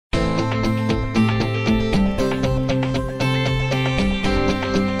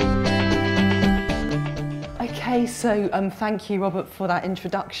Okay, so thank you, Robert, for that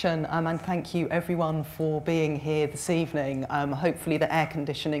introduction, and thank you everyone for being here this evening. Hopefully the air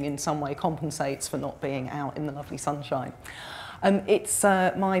conditioning in some way compensates for not being out in the lovely sunshine. It's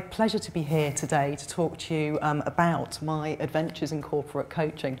my pleasure to be here today to talk to you about my adventures in corporate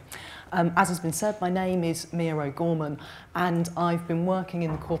coaching. As has been said, my name is Mia O'Gorman, and I've been working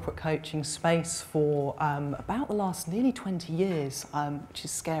in the corporate coaching space for about the last nearly 20 years, which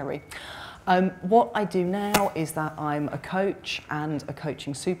is scary. What I do now is that I'm a coach and a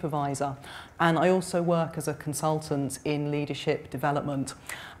coaching supervisor, and I also work as a consultant in leadership development.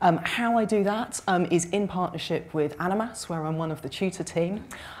 How I do that is in partnership with Animas, where I'm one of the tutor team.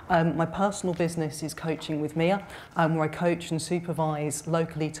 My personal business is Coaching with Mia, where I coach and supervise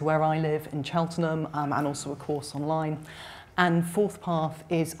locally to where I live in Cheltenham, and also a course online. And Fourthpath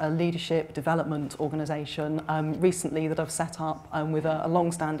is a leadership development organisation recently that I've set up with a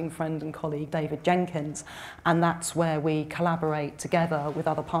long-standing friend and colleague, David Jenkins, and that's where we collaborate together with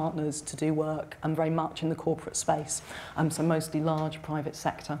other partners to do work very much in the corporate space, so mostly large private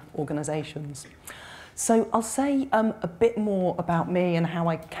sector organisations. So I'll say a bit more about me and how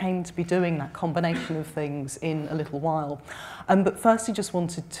I came to be doing that combination of things in a little while. But firstly, just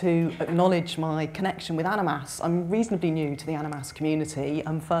wanted to acknowledge my connection with Animas. I'm reasonably new to the Animas community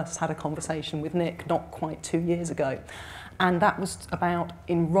and first had a conversation with Nick not quite 2 years ago. And that was about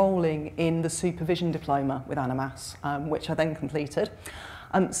enrolling in the supervision diploma with Animas, which I then completed.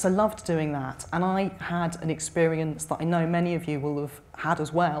 So loved doing that, and I had an experience that I know many of you will have had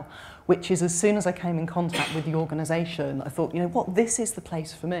as well, which is as soon as I came in contact with the organisation, I thought, you know what, this is the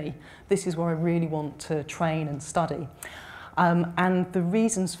place for me. This is where I really want to train and study. And the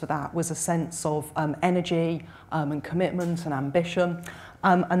reasons for that was a sense of energy and commitment and ambition.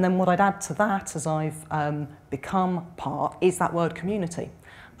 And then what I'd add to that as I've become part is that word community.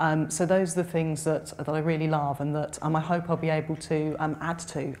 So those are the things that I really love and that I hope I'll be able to add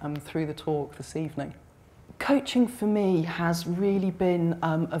to through the talk this evening. Coaching for me has really been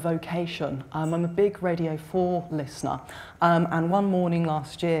a vocation. I'm a big Radio 4 listener, and one morning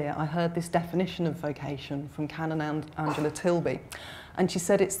last year I heard this definition of vocation from Canon Angela Tilby, and she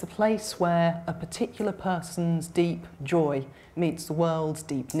said it's the place where a particular person's deep joy meets the world's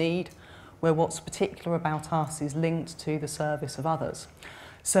deep need, where what's particular about us is linked to the service of others.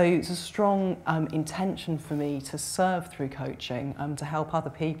 So it's a strong intention for me to serve through coaching to help other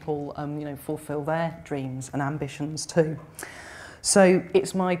people fulfil their dreams and ambitions too. So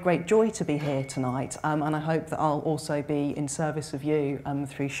it's my great joy to be here tonight, and I hope that I'll also be in service of you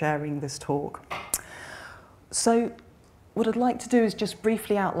through sharing this talk. So what I'd like to do is just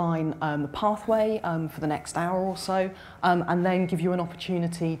briefly outline the pathway for the next hour or so, and then give you an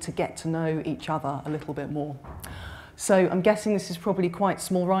opportunity to get to know each other a little bit more. So I'm guessing this is probably quite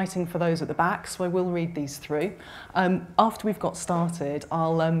small writing for those at the back, so I will read these through. After we've got started,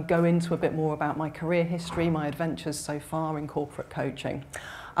 I'll go into a bit more about my career history, my adventures so far in corporate coaching,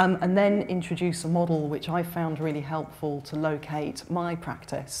 and then introduce a model which I found really helpful to locate my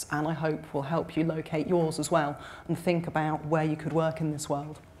practice, and I hope will help you locate yours as well and think about where you could work in this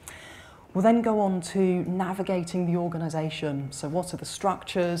world. We'll then go on to navigating the organisation. So what are the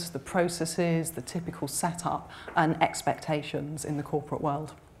structures, the processes, the typical setup and expectations in the corporate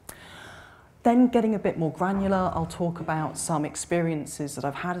world. Then getting a bit more granular, I'll talk about some experiences that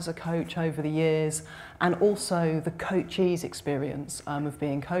I've had as a coach over the years, and also the coachee's experience of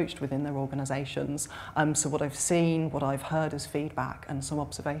being coached within their organisations. So what I've seen, what I've heard as feedback, and some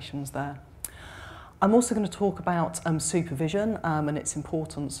observations there. I'm also going to talk about supervision and its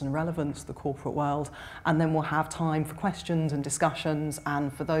importance and relevance to the corporate world, and then we'll have time for questions and discussions,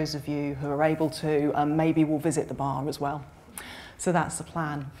 and for those of you who are able to, maybe we'll visit the bar as well. So that's the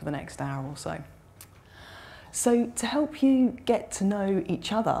plan for the next hour or so. So to help you get to know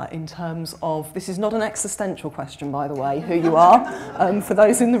each other in terms of, this is not an existential question by the way, who you are, for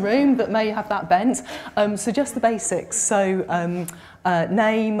those in the room that may have that bent. So just the basics. So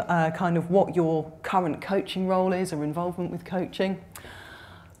name, kind of what your current coaching role is or involvement with coaching.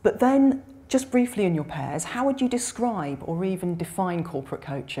 But then just briefly in your pairs, how would you describe or even define corporate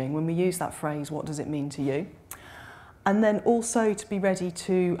coaching? When we use that phrase, what does it mean to you? And then also to be ready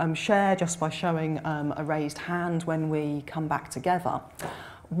to share, just by showing a raised hand when we come back together,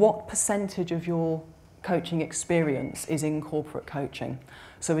 what percentage of your coaching experience is in corporate coaching.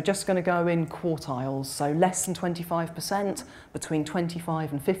 So we're just going to go in quartiles, so less than 25%, between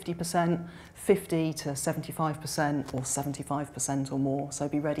 25 and 50%, 50 to 75%, or 75% or more. So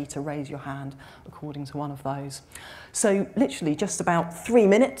be ready to raise your hand according to one of those. So literally just about 3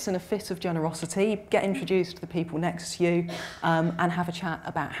 minutes in a fit of generosity, get introduced to the people next to you and have a chat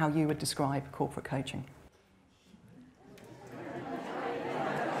about how you would describe corporate coaching.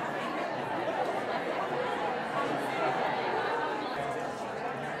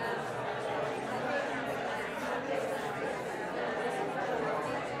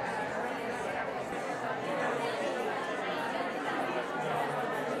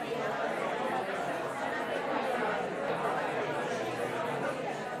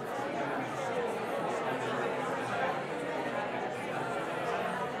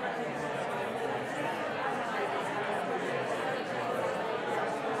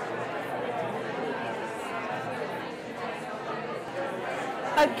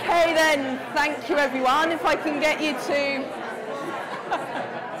 Okay then, thank you everyone. If I can get you to...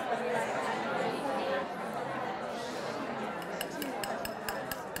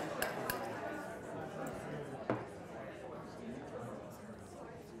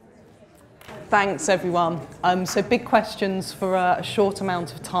 Thanks everyone. So big questions for a short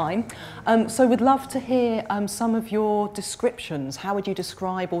amount of time. So we'd love to hear some of your descriptions. How would you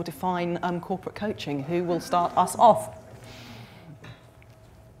describe or define corporate coaching? Who will start us off?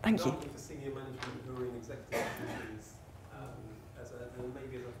 Thank you. For senior management who are in executive positions, maybe as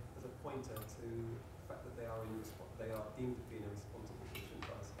a pointer to the fact that they are deemed to be in a responsible position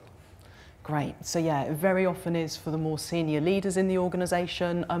for us. Great. So yeah, it very often is for the more senior leaders in the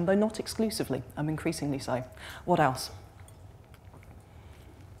organisation, though not exclusively, increasingly so. What else?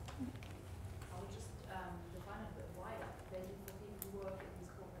 I would just define it a bit wider, maybe for people who work in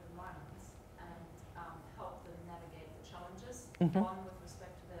these corporate environments and help them navigate the challenges. One, with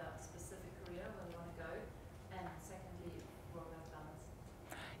respect to their specific career, where they want to go, and secondly, work-life balance.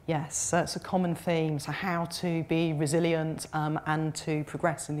 Yes, it's a common theme, so how to be resilient and to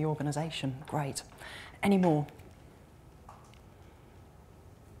progress in the organisation. Great. Any more?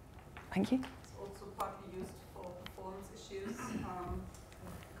 Thank you. It's also partly used for performance issues.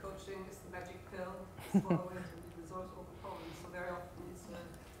 Coaching is the magic pill. It's one way to resolve all the problems. So very often it's an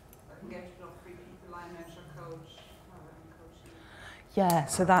engagement of three people, line manager, coach, and coaching. Yeah,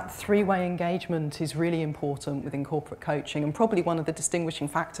 so that three-way engagement is really important within corporate coaching, and probably one of the distinguishing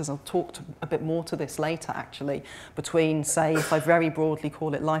factors, I'll talk a bit more to this later actually, between, say, if I very broadly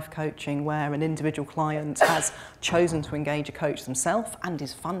call it life coaching, where an individual client has chosen to engage a coach themselves and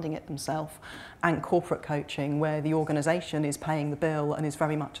is funding it themselves, and corporate coaching, where the organisation is paying the bill and is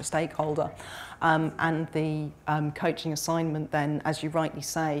very much a stakeholder. And the coaching assignment then, as you rightly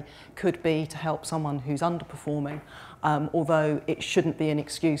say, could be to help someone who's underperforming, although it shouldn't be an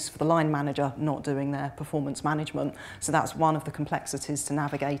excuse for the line manager not doing their performance management. So that's one of the complexities to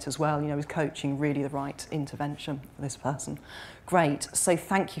navigate as well. You know, is coaching really the right intervention for this person? Great, so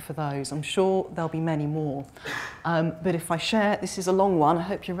thank you for those. I'm sure there'll be many more. But if I share, this is a long one, I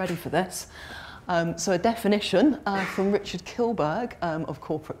hope you're ready for this. So a definition from Richard Kilberg of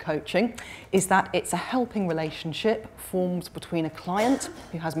corporate coaching is that it's a helping relationship formed between a client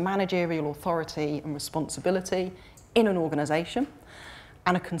who has managerial authority and responsibility in an organisation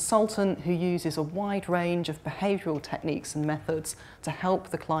and a consultant who uses a wide range of behavioural techniques and methods to help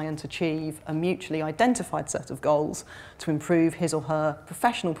the client achieve a mutually identified set of goals to improve his or her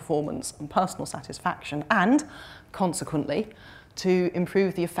professional performance and personal satisfaction and, consequently, to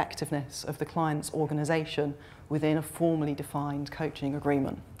improve the effectiveness of the client's organisation within a formally defined coaching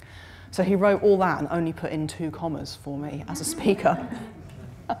agreement. So he wrote all that and only put in 2 commas for me as a speaker.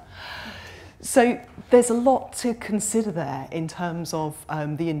 So there's a lot to consider there in terms of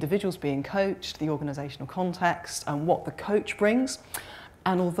the individuals being coached, the organisational context, and what the coach brings.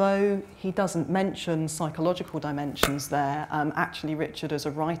 And although he doesn't mention psychological dimensions there, actually Richard as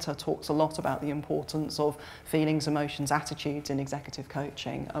a writer talks a lot about the importance of feelings, emotions, attitudes in executive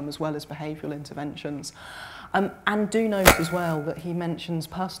coaching, as well as behavioural interventions. And do note as well that he mentions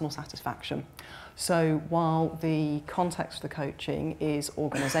personal satisfaction. So while the context of the coaching is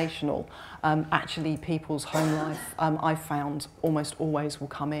organisational, actually people's home life, I've found, almost always will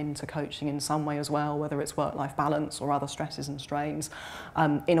come into coaching in some way as well, whether it's work-life balance or other stresses and strains.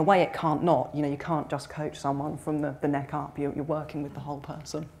 In a way it can't not, you know, you can't just coach someone from the neck up, you're working with the whole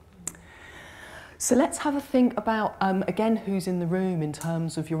person. So let's have a think about, again, who's in the room in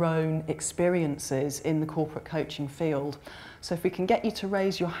terms of your own experiences in the corporate coaching field. So if we can get you to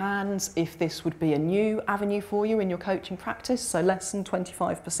raise your hands if this would be a new avenue for you in your coaching practice, so less than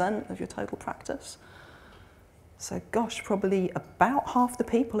 25% of your total practice. So gosh, probably about half the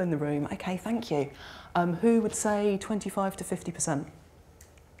people in the room. Okay, thank you. Who would say 25 to 50%?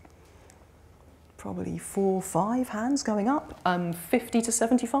 Probably 4 or 5 hands going up. 50 to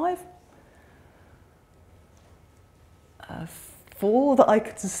 75? 4 that I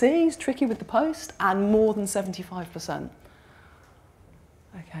could see is tricky with the post, and more than 75%.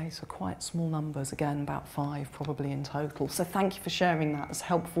 Okay, so quite small numbers, again, about 5 probably in total. So thank you for sharing that. It's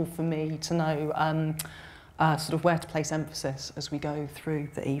helpful for me to know sort of where to place emphasis as we go through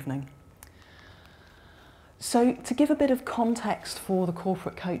the evening. So to give a bit of context for the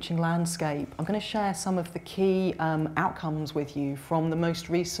corporate coaching landscape, I'm going to share some of the key outcomes with you from the most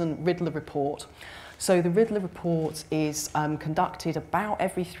recent Riddler report. So the Riddler report is conducted about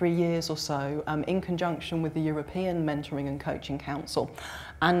every 3 years or so in conjunction with the European Mentoring and Coaching Council.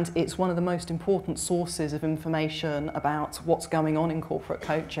 And it's one of the most important sources of information about what's going on in corporate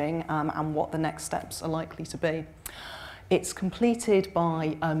coaching and what the next steps are likely to be. It's completed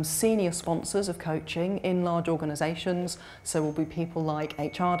by senior sponsors of coaching in large organisations, so will be people like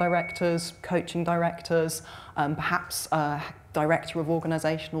HR directors, coaching directors, perhaps Director of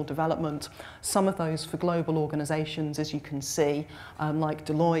Organisational Development, some of those for global organisations, as you can see, like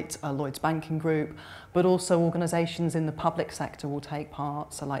Deloitte, Lloyds Banking Group, but also organisations in the public sector will take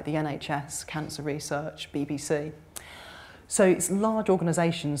part, so like the NHS, Cancer Research, BBC. So it's large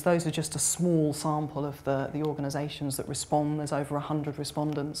organisations. Those are just a small sample of the organisations that respond. There's over 100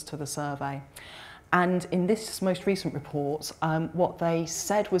 respondents to the survey. And in this most recent report, what they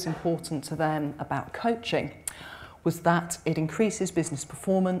said was important to them about coaching was that it increases business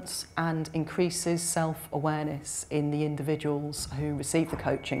performance and increases self-awareness in the individuals who receive the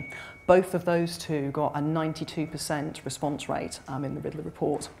coaching. Both of those two got a 92% response rate in the Ridley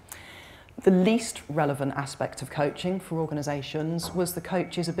report. The least relevant aspect of coaching for organisations was the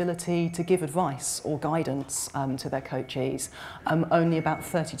coach's ability to give advice or guidance to their coachees. Only about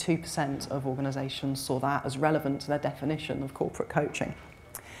 32% of organisations saw that as relevant to their definition of corporate coaching.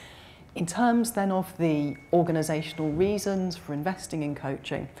 In terms then of the organisational reasons for investing in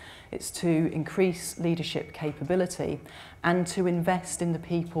coaching, it's to increase leadership capability and to invest in the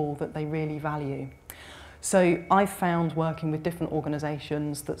people that they really value. So I've found working with different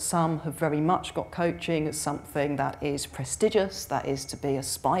organisations that some have very much got coaching as something that is prestigious, that is to be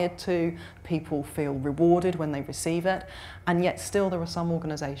aspired to, people feel rewarded when they receive it, and yet still there are some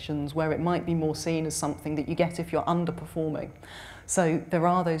organisations where it might be more seen as something that you get if you're underperforming. So there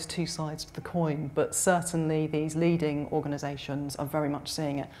are those two sides to the coin, but certainly these leading organisations are very much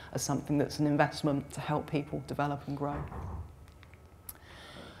seeing it as something that's an investment to help people develop and grow.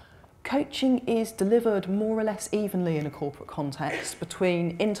 Coaching is delivered more or less evenly in a corporate context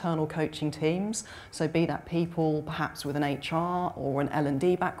between internal coaching teams, so be that people perhaps with an HR or an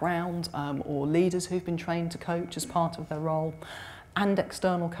L&D background or leaders who've been trained to coach as part of their role, and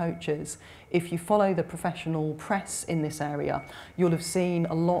external coaches. If you follow the professional press in this area, you'll have seen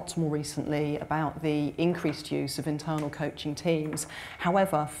a lot more recently about the increased use of internal coaching teams.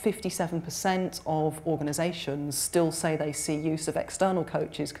 However, 57% of organisations still say they see use of external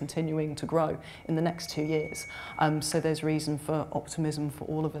coaches continuing to grow in the next 2 years. So there's reason for optimism for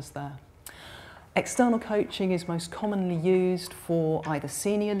all of us there. External coaching is most commonly used for either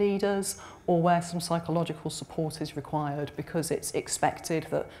senior leaders or where some psychological support is required, because it's expected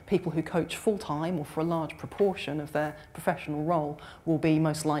that people who coach full-time or for a large proportion of their professional role will be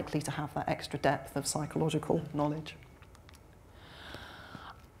most likely to have that extra depth of psychological knowledge.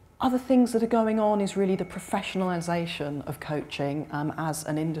 Other things that are going on is really the professionalisation of coaching as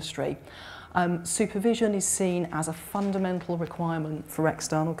an industry. Supervision is seen as a fundamental requirement for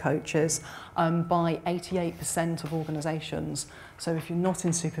external coaches by 88% of organisations. So if you're not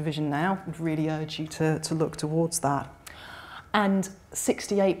in supervision now, I'd really urge you to look towards that. And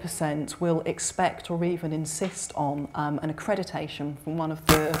 68% will expect or even insist on an accreditation from one of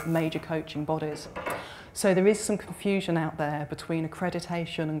the major coaching bodies. So there is some confusion out there between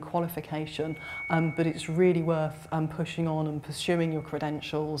accreditation and qualification, but it's really worth pushing on and pursuing your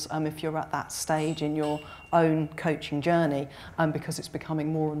credentials if you're at that stage in your own coaching journey, because it's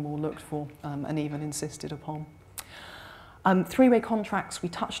becoming more and more looked for and even insisted upon. Three-way contracts we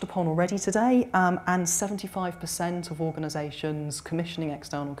touched upon already today, and 75% of organisations commissioning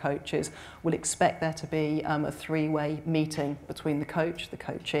external coaches will expect there to be a three-way meeting between the coach, the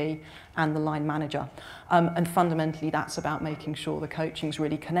coachee and the line manager. And fundamentally that's about making sure the coaching is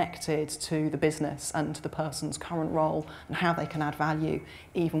really connected to the business and to the person's current role and how they can add value,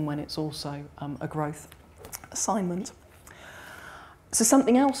 even when it's also a growth assignment. So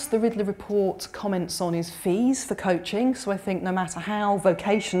something else the Ridley report comments on is fees for coaching. So I think no matter how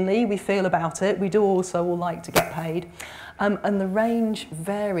vocationally we feel about it, we do also all like to get paid. And the range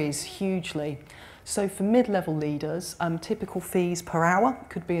varies hugely. So for mid-level leaders, typical fees per hour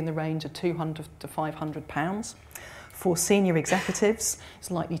could be in the range of £200 to £500. For senior executives, it's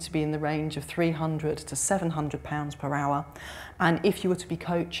likely to be in the range of £300 to £700 per hour. And if you were to be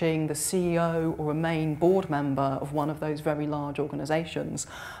coaching the CEO or a main board member of one of those very large organisations,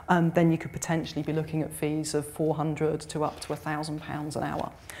 then you could potentially be looking at fees of £400 to up to £1,000 an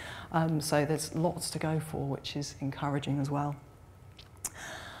hour. So there's lots to go for, which is encouraging as well.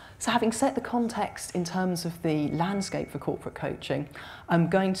 So having set the context in terms of the landscape for corporate coaching, I'm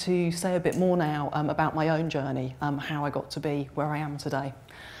going to say a bit more now about my own journey, how I got to be where I am today.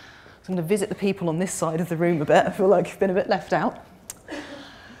 So I'm going to visit the people on this side of the room a bit. I feel like I've been a bit left out.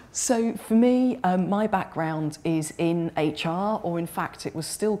 So for me, my background is in HR, or in fact it was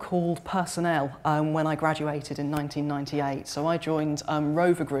still called personnel when I graduated in 1998. So I joined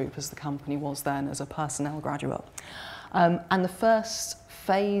Rover Group, as the company was then, as a personnel graduate. And the first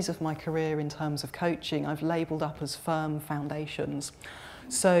phase of my career in terms of coaching, I've labelled up as firm foundations.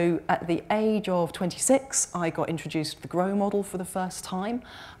 So at the age of 26, I got introduced to the GROW model for the first time,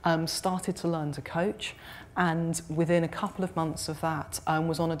 started to learn to coach, and within a couple of months of that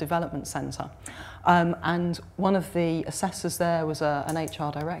was on a development centre. And one of the assessors there was an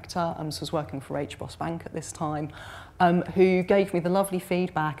HR director, so was working for HBOS Bank at this time, who gave me the lovely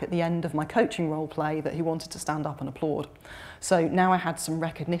feedback at the end of my coaching role play that he wanted to stand up and applaud. So now I had some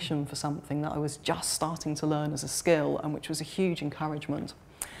recognition for something that I was just starting to learn as a skill, and which was a huge encouragement.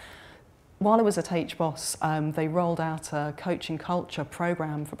 While I was at HBOS, they rolled out a coaching culture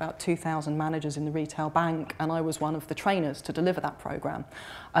programme for about 2,000 managers in the retail bank, and I was one of the trainers to deliver that programme.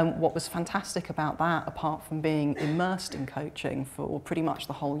 What was fantastic about that, apart from being immersed in coaching for pretty much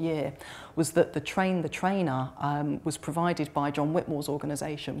the whole year, was that the Train the Trainer was provided by John Whitmore's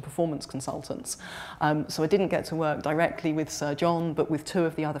organisation, Performance Consultants. So I didn't get to work directly with Sir John, but with two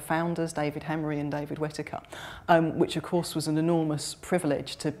of the other founders, David Hemery and David Whittaker, which of course was an enormous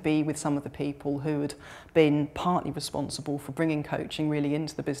privilege to be with some of the people who had been partly responsible for bringing coaching really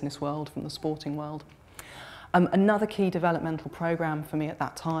into the business world from the sporting world. Another key developmental programme for me at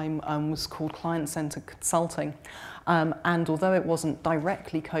that time was called Client-Centred Consulting. And although it wasn't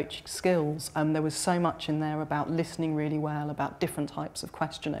directly coaching skills, there was so much in there about listening really well, about different types of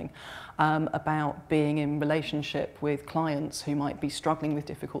questioning, about being in relationship with clients who might be struggling with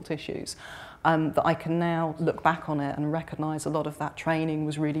difficult issues, that I can now look back on it and recognise a lot of that training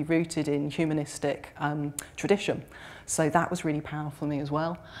was really rooted in humanistic tradition. So that was really powerful for me as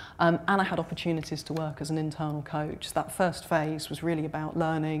well. And I had opportunities to work as an internal coach. That first phase was really about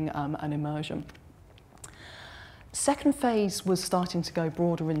learning and immersion. Second phase was starting to go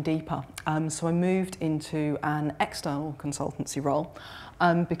broader and deeper. So I moved into an external consultancy role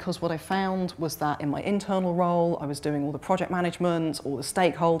because what I found was that in my internal role, I was doing all the project management, all the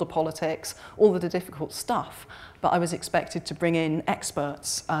stakeholder politics, all of the difficult stuff, but I was expected to bring in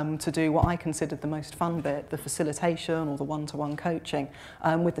experts to do what I considered the most fun bit, the facilitation or the one-to-one coaching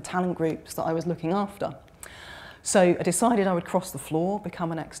with the talent groups that I was looking after. So I decided I would cross the floor,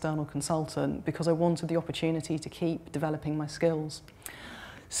 become an external consultant, because I wanted the opportunity to keep developing my skills.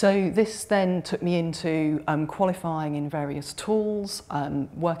 So this then took me into qualifying in various tools,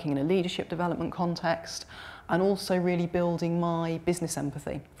 working in a leadership development context, and also really building my business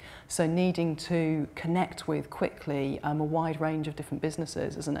empathy. So needing to connect with quickly a wide range of different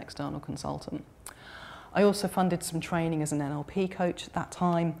businesses as an external consultant. I also funded some training as an NLP coach at that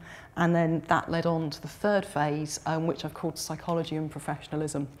time, and then that led on to the third phase, which I've called psychology and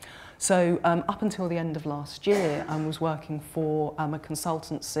professionalism. So up until the end of last year, I was working for a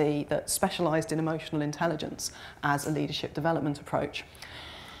consultancy that specialised in emotional intelligence as a leadership development approach.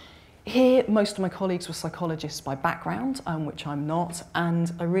 Here, most of my colleagues were psychologists by background, which I'm not,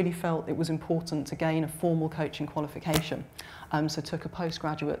 and I really felt it was important to gain a formal coaching qualification. So I took a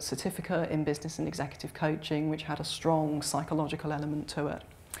postgraduate certificate in business and executive coaching, which had a strong psychological element to it.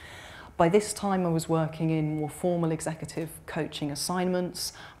 By this time, I was working in more formal executive coaching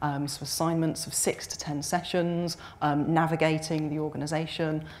assignments, so assignments of 6 to 10 sessions, navigating the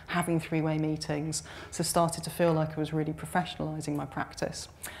organisation, having three-way meetings, so started to feel like I was really professionalising my practice.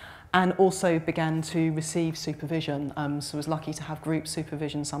 And also began to receive supervision, so I was lucky to have group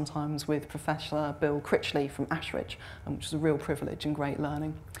supervision sometimes with Professor Bill Critchley from Ashridge, which was a real privilege and great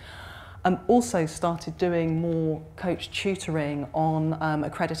learning. Also started doing more coach tutoring on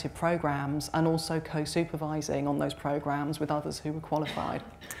accredited programmes and also co-supervising on those programmes with others who were qualified.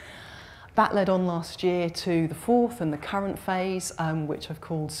 That led on last year to the fourth and the current phase, which I've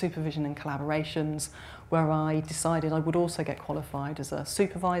called supervision and collaborations, where I decided I would also get qualified as a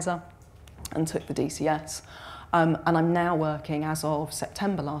supervisor and took the DCS. And I'm now working as of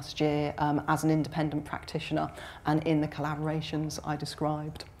September last year as an independent practitioner and in the collaborations I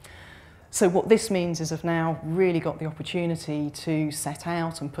described. So what this means is I've now really got the opportunity to set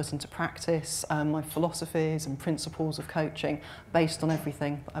out and put into practice my philosophies and principles of coaching based on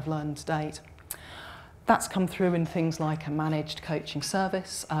everything that I've learned to date. That's come through in things like a managed coaching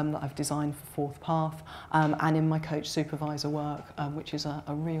service that I've designed for Fourthpath and in my coach supervisor work, which is a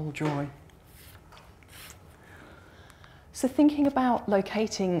real joy. So thinking about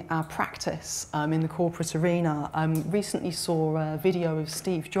locating our practice in the corporate arena, recently saw a video of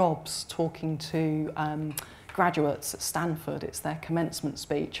Steve Jobs talking to graduates at Stanford. It's their commencement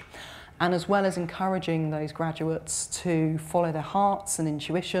speech. And as well as encouraging those graduates to follow their hearts and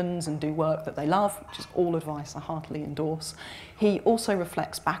intuitions and do work that they love, which is all advice I heartily endorse, he also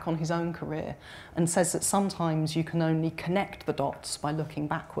reflects back on his own career and says that sometimes you can only connect the dots by looking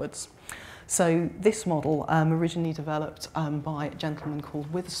backwards. So this model, originally developed by a gentleman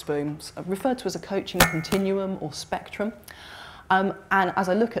called Witherspoon, referred to as a coaching continuum or spectrum. And as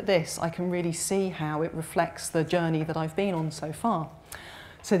I look at this, I can really see how it reflects the journey that I've been on so far.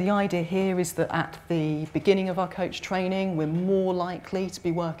 So the idea here is that at the beginning of our coach training, we're more likely to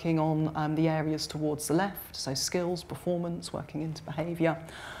be working on the areas towards the left, so skills, performance, working into behaviour,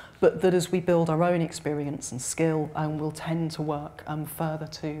 but that as we build our own experience and skill, we'll tend to work further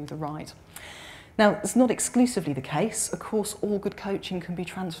to the right. Now, it's not exclusively the case. Of course, all good coaching can be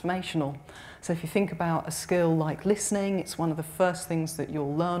transformational. So if you think about a skill like listening, it's one of the first things that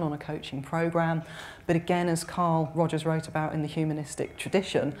you'll learn on a coaching programme. But again, as Carl Rogers wrote about in the humanistic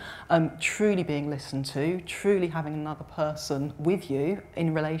tradition, truly being listened to, truly having another person with you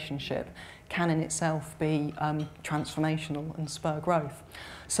in relationship can in itself be transformational and spur growth.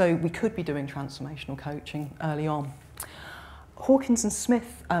 So we could be doing transformational coaching early on. Hawkins and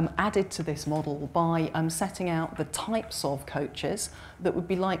Smith added to this model by setting out the types of coaches that would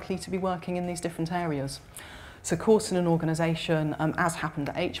be likely to be working in these different areas. So of course in an organisation, as happened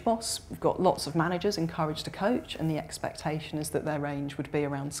at HBOS, we've got lots of managers encouraged to coach, and the expectation is that their range would be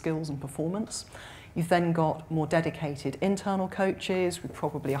around skills and performance. You've then got more dedicated internal coaches with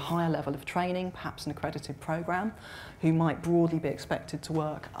probably a higher level of training, perhaps an accredited programme, who might broadly be expected to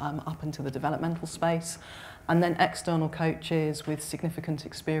work up into the developmental space. And then external coaches with significant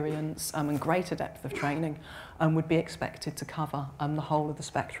experience and greater depth of training would be expected to cover the whole of the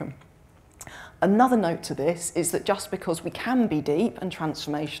spectrum. Another note to this is that just because we can be deep and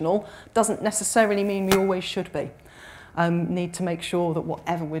transformational doesn't necessarily mean we always should be. Need to make sure that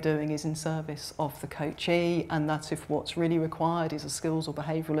whatever we're doing is in service of the coachee, and that if what's really required is a skills or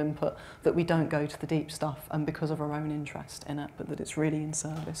behavioural input, that we don't go to the deep stuff because of our own interest in it, but that it's really in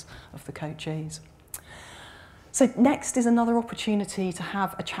service of the coachees. So next is another opportunity to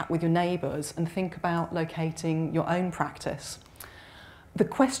have a chat with your neighbours and think about locating your own practice. The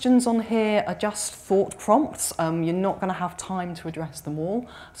questions on here are just thought prompts. You're not going to have time to address them all.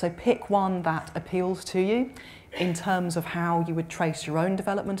 So pick one that appeals to you in terms of how you would trace your own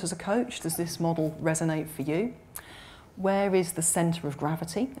development as a coach. Does this model resonate for you? Where is the centre of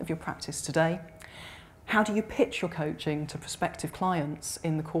gravity of your practice today? How do you pitch your coaching to prospective clients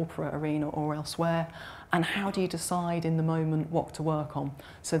in the corporate arena or elsewhere? And how do you decide in the moment what to work on?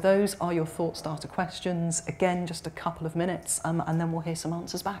 So those are your thought starter questions. Again, just a couple of minutes, and then we'll hear some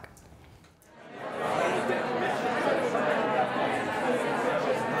answers back.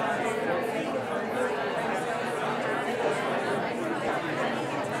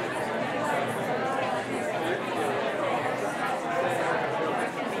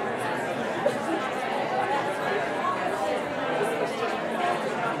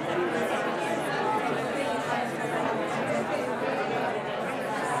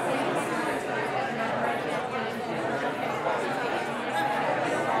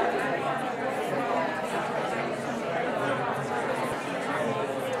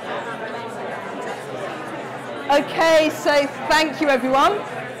 Okay, so thank you everyone.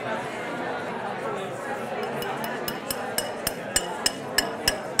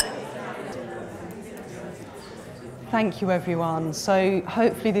 Thank you everyone. So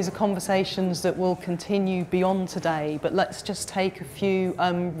hopefully these are conversations that will continue beyond today, but let's just take a few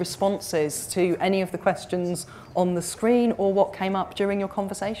responses to any of the questions on the screen or what came up during your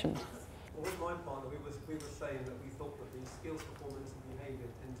conversations. Well, with my partner, we were saying that we thought that the skills, performance and behaviour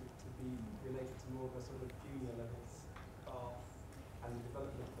tended to be related to more of a sort of junior level staff, and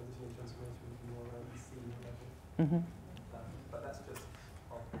development, conditioning, transformation would be more around the senior level. Mm-hmm. But that's just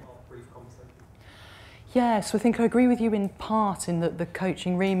our brief conversation. Yes, I think I agree with you in part in that the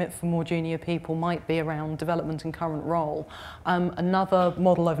coaching remit for more junior people might be around development and current role. Another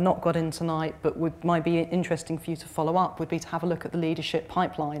model I've not got in tonight but might be interesting for you to follow up would be to have a look at the leadership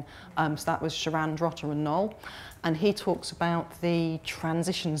pipeline. So that was Sharan Drotter and Noel. And he talks about the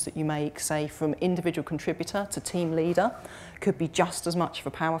transitions that you make, say, from individual contributor to team leader. Could be just as much of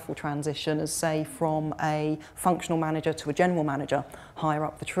a powerful transition as, say, from a functional manager to a general manager higher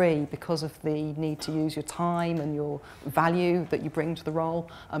up the tree, because of the need to use your time and your value that you bring to the role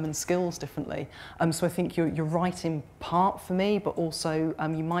and skills differently. So I think you're right in part for me, but also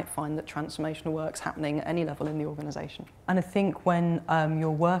you might find that transformational work's happening at any level in the organisation. And I think when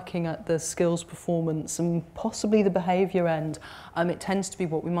you're working at the skills, performance and possibly the behaviour end, it tends to be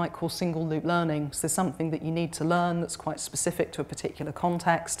what we might call single loop learning. So there's something that you need to learn that's quite specific to a particular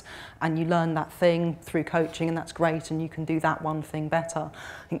context, and you learn that thing through coaching, and that's great, and you can do that one thing better.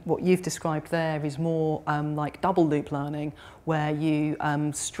 I think what you've described there is more like double loop learning, where you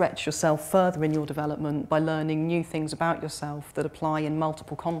stretch yourself further in your development by learning new things about yourself that apply in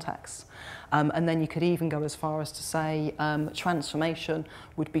multiple contexts. And then you could even go as far as to say transformation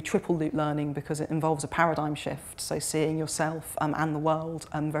would be triple loop learning because it involves a paradigm shift, so seeing yourself and the world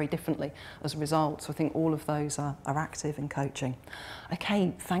very differently as a result. So I think all of those are active in coaching.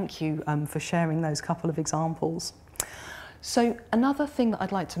 Okay, thank you for sharing those couple of examples. So another thing that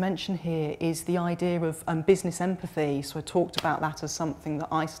I'd like to mention here is the idea of business empathy. So I talked about that as something that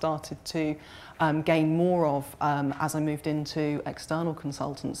I started to gain more of as I moved into external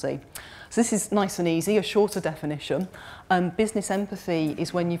consultancy. So this is nice and easy, a shorter definition. Business empathy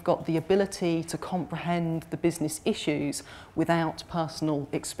is when you've got the ability to comprehend the business issues without personal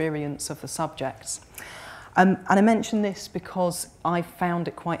experience of the subjects. And I mention this because I found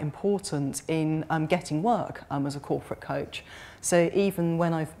it quite important in getting work as a corporate coach. So even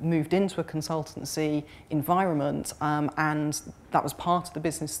when I've moved into a consultancy environment and that was part of the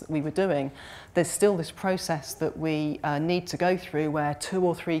business that we were doing, there's still this process that we need to go through where 2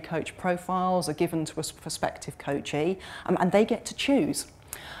 or 3 coach profiles are given to a prospective coachee and they get to choose.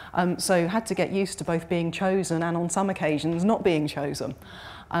 So had to get used to both being chosen and on some occasions not being chosen.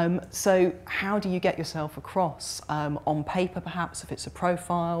 So how do you get yourself across on paper perhaps if it's a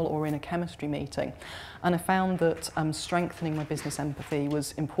profile or in a chemistry meeting? And I found that strengthening my business empathy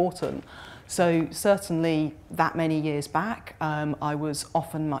was important. So certainly that many years back I was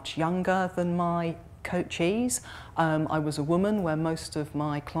often much younger than my coachees. I was a woman where most of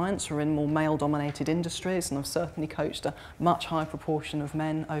my clients were in more male-dominated industries, and I've certainly coached a much higher proportion of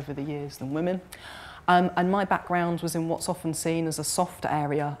men over the years than women. And my background was in what's often seen as a soft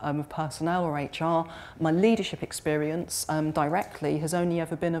area of personnel or HR. My leadership experience directly has only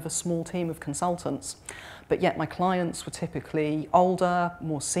ever been of a small team of consultants. But yet my clients were typically older,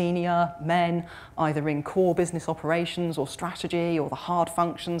 more senior men, either in core business operations or strategy or the hard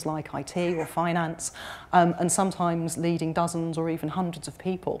functions like IT or finance, and sometimes leading dozens or even hundreds of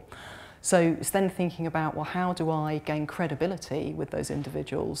people. So it's then thinking about, well, how do I gain credibility with those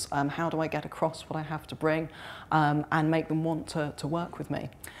individuals? How do I get across what I have to bring and make them want to work with me?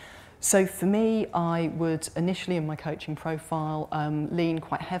 So for me, I would initially in my coaching profile lean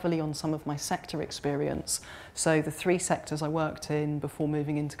quite heavily on some of my sector experience. So the 3 sectors I worked in before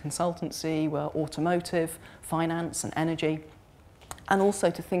moving into consultancy were automotive, finance and energy. And also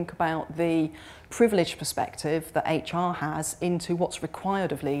to think about the privileged perspective that HR has into what's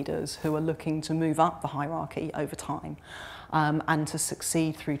required of leaders who are looking to move up the hierarchy over time and to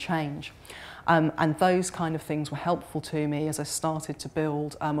succeed through change. And those kind of things were helpful to me as I started to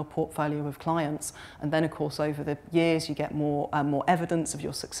build a portfolio of clients. And then, of course, over the years, you get more evidence of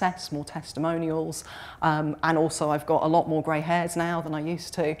your success, more testimonials. And also, I've got a lot more grey hairs now than I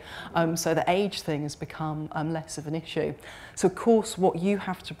used to. So the age thing has become less of an issue. So, of course, what you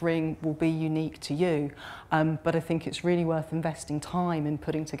have to bring will be unique to you. But I think it's really worth investing time in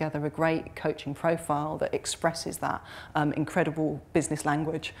putting together a great coaching profile that expresses that incredible business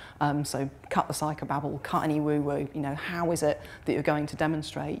language. So cut the psychobabble, cut any woo-woo. You know, how is it that you're going to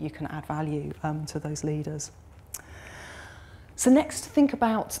demonstrate you can add value to those leaders? So next, think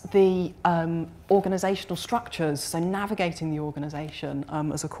about the organisational structures, so navigating the organisation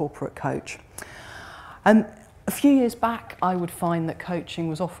as a corporate coach. A few years back, I would find that coaching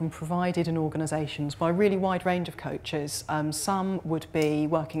was often provided in organisations by a really wide range of coaches. Some would be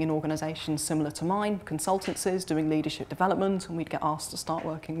working in organisations similar to mine, consultancies, doing leadership development, and we'd get asked to start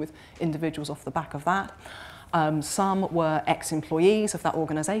working with individuals off the back of that. Some were ex-employees of that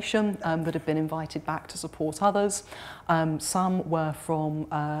organisation that had been invited back to support others. Some were from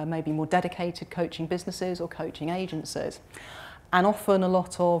maybe more dedicated coaching businesses or coaching agencies. And often a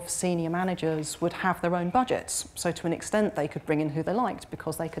lot of senior managers would have their own budgets. So to an extent they could bring in who they liked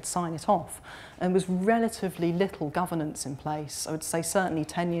because they could sign it off. And there was relatively little governance in place. I would say certainly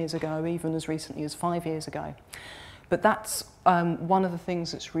 10 years ago, even as recently as 5 years ago. But that's one of the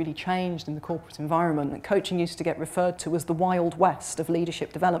things that's really changed in the corporate environment. That coaching used to get referred to as the Wild West of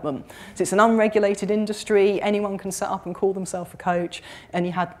leadership development. So it's an unregulated industry, anyone can set up and call themselves a coach, and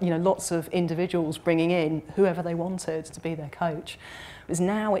you had lots of individuals bringing in whoever they wanted to be their coach. Whereas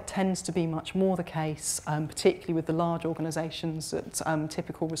now it tends to be much more the case, particularly with the large organisations that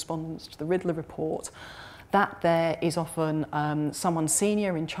typical respondents to the Riddler report, that there is often someone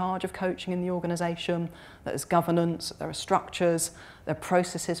senior in charge of coaching in the organisation, that there's governance, there are structures, there are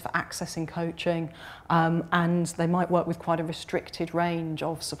processes for accessing coaching, and they might work with quite a restricted range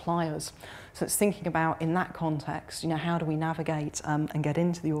of suppliers. So it's thinking about, in that context, how do we navigate and get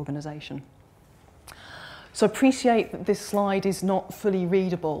into the organisation? So appreciate that this slide is not fully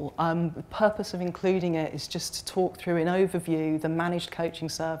readable. The purpose of including it is just to talk through in overview the managed coaching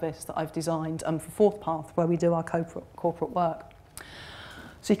service that I've designed for Fourthpath, where we do our corporate work.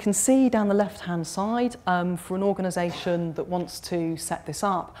 So you can see down the left-hand side, for an organisation that wants to set this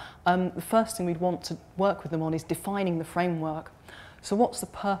up, the first thing we'd want to work with them on is defining the framework. So what's the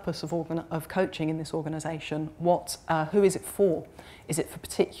purpose of coaching in this organisation? Who is it for? Is it for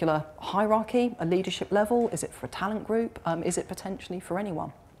particular hierarchy, a leadership level? Is it for a talent group? Is it potentially for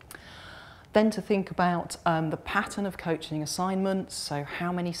anyone? Then to think about the pattern of coaching assignments, so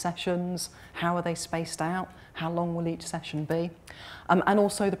how many sessions, how are they spaced out, how long will each session be, and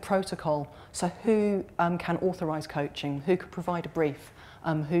also the protocol, so who can authorise coaching, who could provide a brief,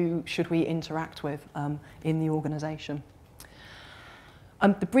 who should we interact with in the organisation.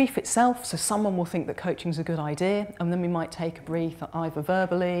 The brief itself, so someone will think that coaching is a good idea, and then we might take a brief either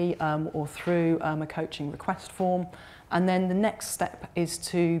verbally or through a coaching request form. And then the next step is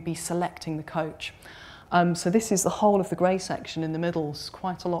to be selecting the coach. So this is the whole of the grey section in the middle, so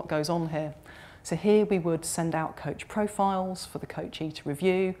quite a lot goes on here. So here we would send out coach profiles for the coachee to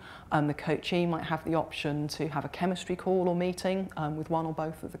review. The coachee might have the option to have a chemistry call or meeting with one or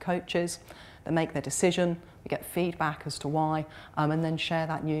both of the coaches. They make their decision, we get feedback as to why, and then share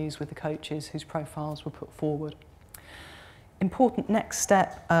that news with the coaches whose profiles were put forward. Important next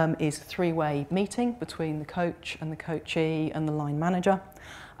step is a three-way meeting between the coach and the coachee and the line manager,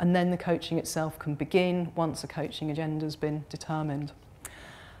 and then the coaching itself can begin once a coaching agenda has been determined.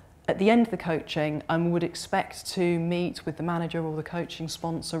 At the end of the coaching, we would expect to meet with the manager or the coaching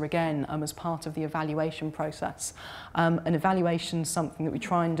sponsor again as part of the evaluation process. An evaluation is something that we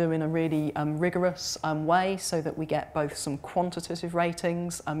try and do in a really rigorous way so that we get both some quantitative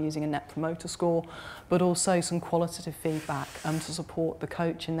ratings using a Net Promoter Score, but also some qualitative feedback to support the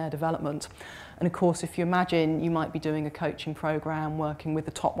coach in their development. And of course, if you imagine you might be doing a coaching program working with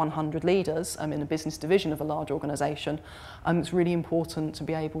the top 100 leaders in a business division of a large organisation, it's really important to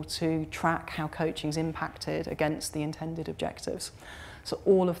be able to track how coaching is impacted against the intended objectives. So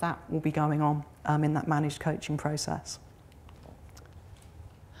all of that will be going on in that managed coaching process.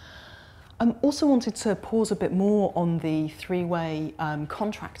 Also wanted to pause a bit more on the three-way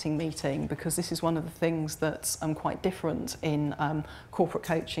contracting meeting, because this is one of the things that's quite different in corporate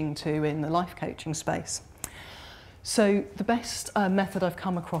coaching to in the life coaching space. So the best method I've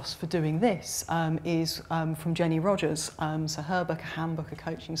come across for doing this is from Jenny Rogers. So her book, A Handbook of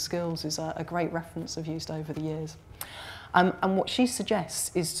Coaching Skills, is a great reference I've used over the years. And what she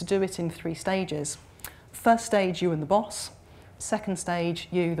suggests is to do it in 3 stages. First stage, you and the boss. Second stage,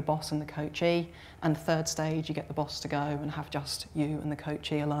 you, the boss and the coachee. And third stage, you get the boss to go and have just you and the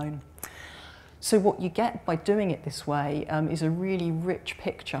coachee alone. So what you get by doing it this way is a really rich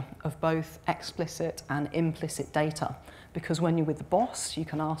picture of both explicit and implicit data. Because when you're with the boss, you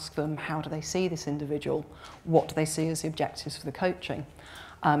can ask them, how do they see this individual? What do they see as the objectives for the coaching?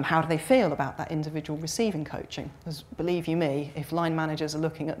 How do they feel about that individual receiving coaching? Because believe you me, if line managers are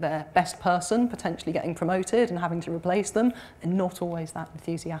looking at their best person potentially getting promoted and having to replace them, they're not always that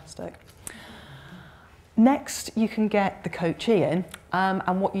enthusiastic. Next, you can get the coachee in,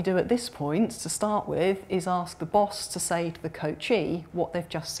 and what you do at this point to start with is ask the boss to say to the coachee what they've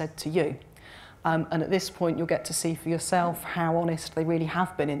just said to you. And at this point, you'll get to see for yourself how honest they really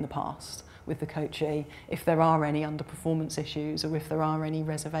have been in the past with the coachee, if there are any underperformance issues or if there are any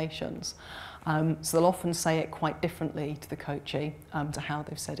reservations. So they'll often say it quite differently to the coachee to how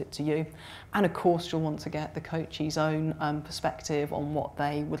they've said it to you. And of course, you'll want to get the coachee's own perspective on what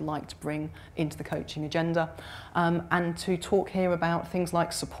they would like to bring into the coaching agenda, and to talk here about things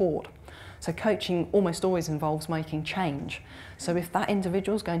like support. So coaching almost always involves making change. So if that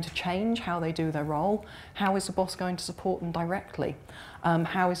individual is going to change how they do their role, how is the boss going to support them directly?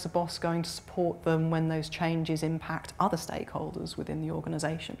 How is the boss going to support them when those changes impact other stakeholders within the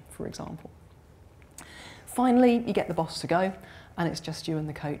organisation, for example? Finally, you get the boss to go, and it's just you and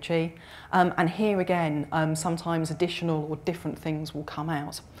the coachee. And here again, sometimes additional or different things will come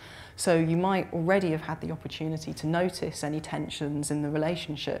out. So you might already have had the opportunity to notice any tensions in the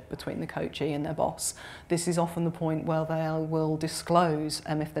relationship between the coachee and their boss. This is often the point where they will disclose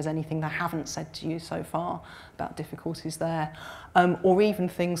if there's anything they haven't said to you so far about difficulties there. Or even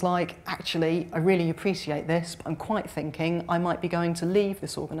things like, actually, I really appreciate this, but I'm quite thinking I might be going to leave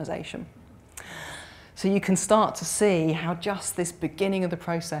this organisation. So you can start to see how just this beginning of the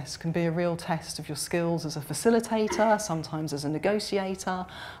process can be a real test of your skills as a facilitator, sometimes as a negotiator,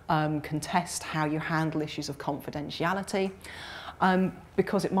 can test how you handle issues of confidentiality,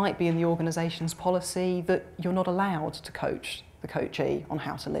 because it might be in the organisation's policy that you're not allowed to coach the coachee on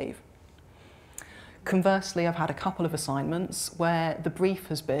how to leave. Conversely, I've had a couple of assignments where the brief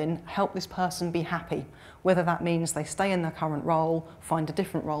has been, help this person be happy, whether that means they stay in their current role, find a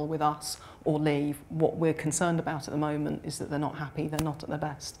different role with us, or leave. What we're concerned about at the moment is that they're not happy, they're not at their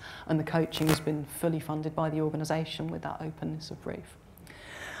best, and the coaching has been fully funded by the organisation with that openness of brief.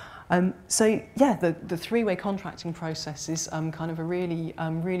 So yeah, the three-way contracting process is kind of a really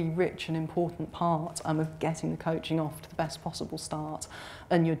rich and important part of getting the coaching off to the best possible start.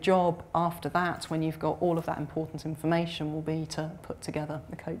 And your job after that, when you've got all of that important information, will be to put together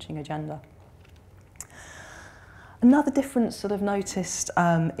the coaching agenda. Another difference that I've noticed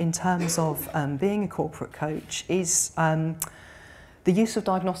in terms of being a corporate coach is the use of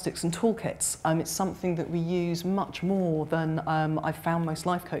diagnostics and toolkits. It's something that we use much more than I've found most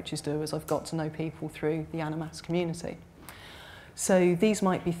life coaches do as I've got to know people through the Animas community. So these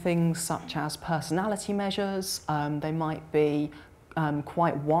might be things such as personality measures, they might be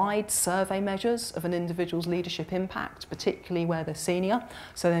quite wide survey measures of an individual's leadership impact, particularly where they're senior.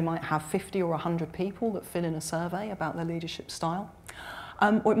 So they might have 50 or 100 people that fill in a survey about their leadership style.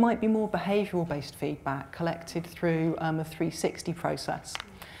 Or it might be more behavioural-based feedback collected through a 360 process.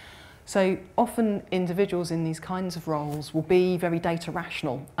 So often individuals in these kinds of roles will be very data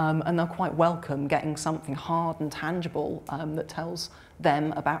rational and they'll quite welcome getting something hard and tangible that tells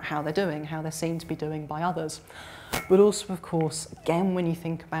them about how they're doing, how they're seen to be doing by others. But also, of course, again, when you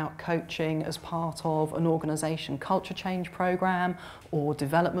think about coaching as part of an organisation culture change programme or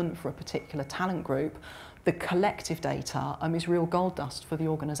development for a particular talent group, the collective data is real gold dust for the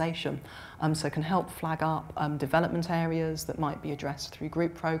organisation, so it can help flag up development areas that might be addressed through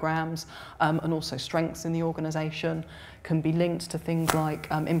group programmes and also strengths in the organisation, can be linked to things like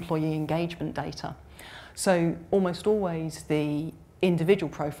employee engagement data. So almost always the individual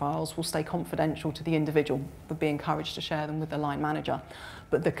profiles will stay confidential to the individual, but be encouraged to share them with the line manager.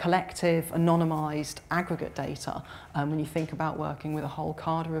 But the collective, anonymised, aggregate data, when you think about working with a whole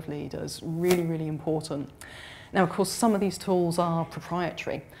cadre of leaders, really, really important. Now, of course, some of these tools are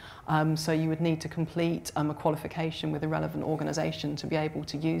proprietary, so you would need to complete a qualification with a relevant organisation to be able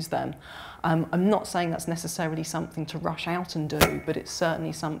to use them. I'm not saying that's necessarily something to rush out and do, but it's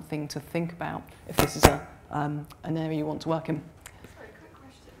certainly something to think about if this is an area you want to work in.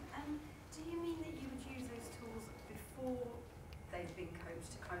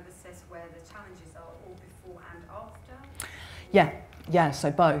 Yeah,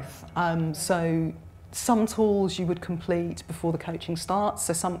 so both. So some tools you would complete before the coaching starts,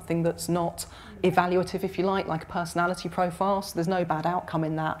 so something that's not evaluative, if you like a personality profile, so there's no bad outcome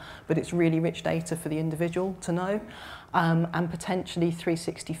in that, but it's really rich data for the individual to know. And potentially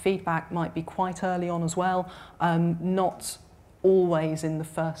 360 feedback might be quite early on as well, not always in the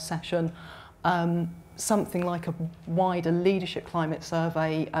first session. Something like a wider leadership climate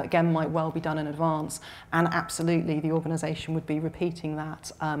survey, again, might well be done in advance, and absolutely the organisation would be repeating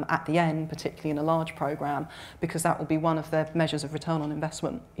that at the end, particularly in a large programme, because that will be one of their measures of return on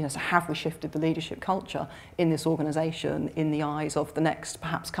investment. You know, so have we shifted the leadership culture in this organisation in the eyes of the next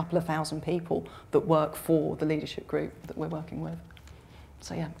perhaps couple of thousand people that work for the leadership group that we're working with?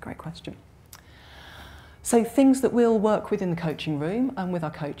 So yeah, great question. So things that we'll work with in the coaching room and with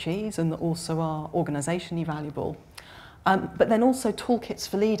our coachees and that also are organisationally valuable. But then also toolkits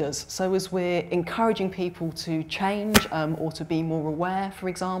for leaders. So as we're encouraging people to change or to be more aware, for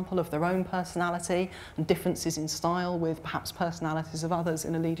example, of their own personality and differences in style with perhaps personalities of others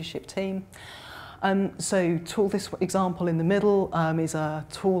in a leadership team. So this example in the middle is a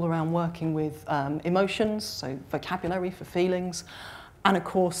tool around working with emotions, so vocabulary for feelings. And of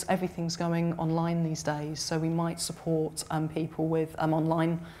course, everything's going online these days, so we might support people with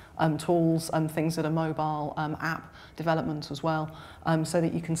online tools and things that are mobile app development as well, so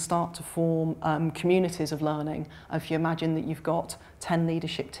that you can start to form communities of learning. If you imagine that you've got 10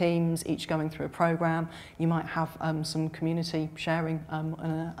 leadership teams, each going through a program, you might have some community sharing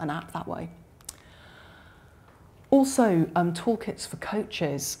an app that way. Also, toolkits for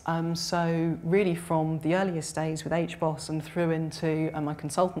coaches, so really from the earliest days with HBOS and through into my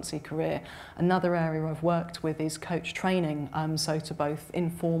consultancy career, another area I've worked with is coach training, so to both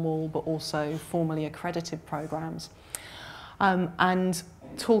informal but also formally accredited programs. And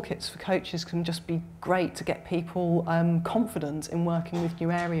toolkits for coaches can just be great to get people confident in working with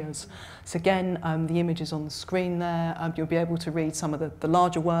new areas. So again, the images on the screen there, you'll be able to read some of the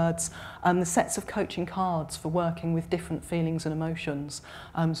larger words, the sets of coaching cards for working with different feelings and emotions.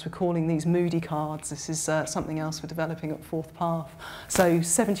 So we're calling these moody cards. This is something else we're developing at Fourthpath. So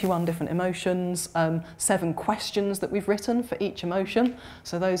 71 different emotions, 7 questions that we've written for each emotion.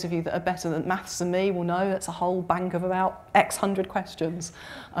 So those of you that are better at maths than me will know that's a whole bank of about X hundred questions.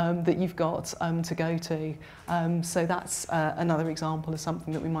 that you've got to go to. So that's another example of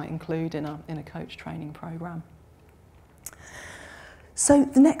something that we might include in a coach training programme. So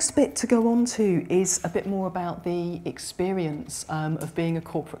the next bit to go on to is a bit more about the experience of being a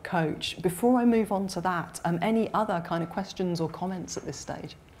corporate coach. Before I move on to that, any other kind of questions or comments at this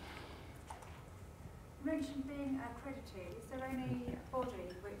stage? You mentioned being accredited. Is there any body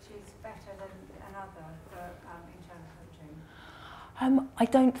which is better than another for internal coaching? I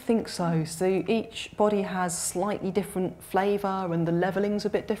don't think so. So each body has slightly different flavour and the levelling's a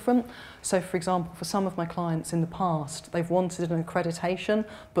bit different. So for example, for some of my clients in the past, they've wanted an accreditation,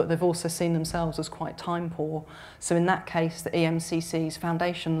 but they've also seen themselves as quite time poor. So in that case, the EMCC's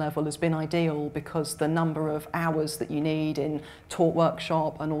foundation level has been ideal because the number of hours that you need in taught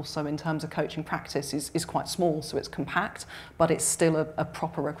workshop and also in terms of coaching practice is quite small. So it's compact, but it's still a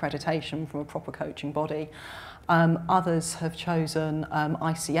proper accreditation from a proper coaching body. Others have chosen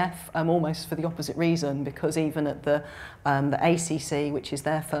ICF almost for the opposite reason, because even at the ACC, which is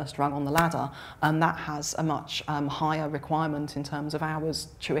their first rung on the ladder, that has a much higher requirement in terms of hours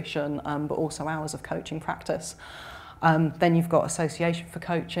tuition, but also hours of coaching practice. Then you've got Association for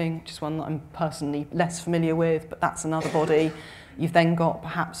Coaching, which is one that I'm personally less familiar with, but that's another body. You've then got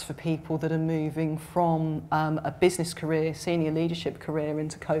perhaps for people that are moving from a business career, senior leadership career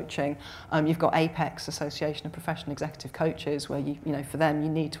into coaching, you've got APEX, Association of Professional Executive Coaches, where you know, for them you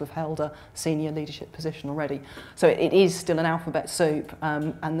need to have held a senior leadership position already. So it is still an alphabet soup,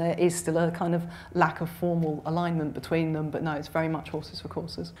 and there is still a kind of lack of formal alignment between them, but no, it's very much horses for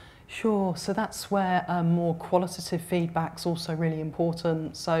courses. Sure, so that's where more qualitative feedback's also really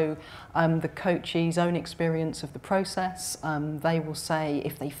important. So the coachee's own experience of the process, they will say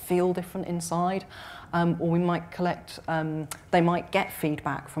if they feel different inside, or we might collect, they might get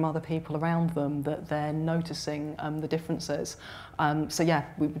feedback from other people around them that they're noticing the differences. So yeah,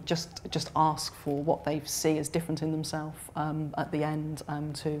 we would just ask for what they see as different in themselves at the end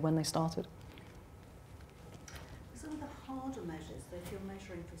to when they started. Some of the harder measures, so if you're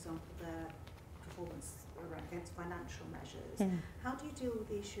measuring, for example, their performance against financial measures, how do you deal with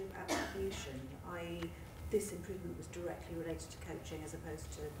the issue of attribution, i.e. this improvement was directly related to coaching as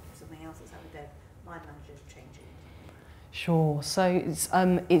opposed to something else that's happened there, line managers changing? Sure, so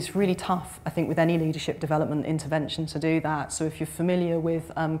it's really tough, I think, with any leadership development intervention to do that. So if you're familiar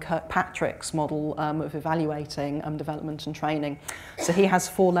with Kirkpatrick's model of evaluating development and training, so he has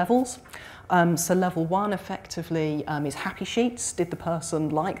 4 levels. So level 1 effectively is happy sheets. Did the person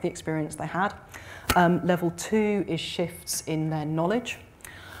like the experience they had? Level 2 is shifts in their knowledge.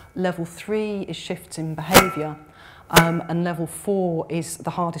 Level 3 is shifts in behaviour. And level 4 is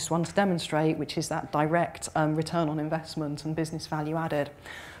the hardest one to demonstrate, which is that direct return on investment and business value added.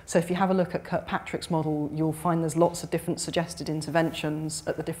 So if you have a look at Kirkpatrick's model, you'll find there's lots of different suggested interventions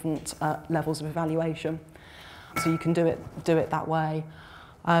at the different levels of evaluation. So you can do it that way.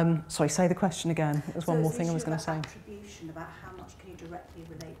 Sorry, say the question again. There's one more thing I was going to say. Attribution, about how much can you directly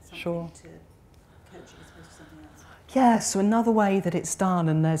relate something Sure. to coaching as opposed to something else? Yeah, so another way that it's done,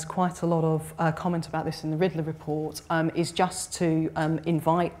 and there's quite a lot of comment about this in the Riddler report, is just to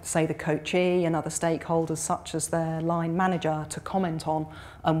invite, say, the coachee and other stakeholders, such as their line manager, to comment on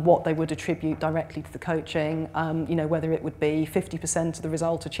what they would attribute directly to the coaching, you know, whether it would be 50% of the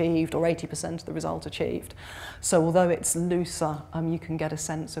result achieved or 80% of the result achieved. So although it's looser, you can get a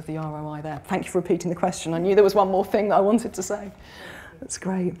sense of the ROI there. Thank you for repeating the question. I knew there was one more thing that I wanted to say. That's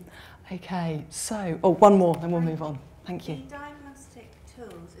great. Okay, so, one more, then we'll move on. Thank you. The diagnostic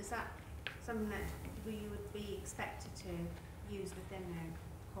tools, is that something that we would be expected to use within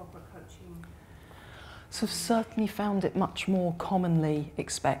a corporate coaching? So I've certainly found it much more commonly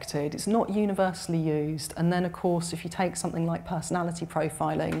expected. It's not universally used. And then, of course, if you take something like personality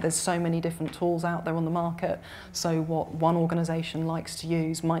profiling, there's so many different tools out there on the market. So what one organisation likes to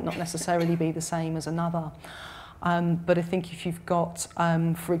use might not necessarily be the same as another. But I think if you've got,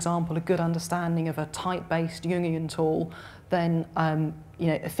 for example, a good understanding of a type-based Jungian tool, then you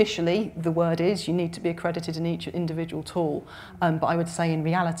know, officially the word is you need to be accredited in each individual tool. But I would say in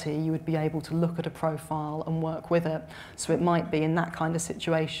reality you would be able to look at a profile and work with it. So it might be in that kind of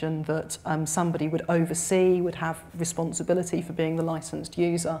situation that somebody would oversee, would have responsibility for being the licensed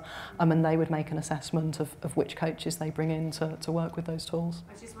user, and they would make an assessment of which coaches they bring in to work with those tools.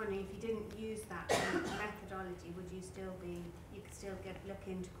 I was just wondering, if you didn't use that methodology, would you still be, you could still look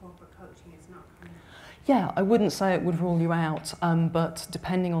into corporate coaching? It's not kind of... Yeah, I wouldn't say it would rule you out, but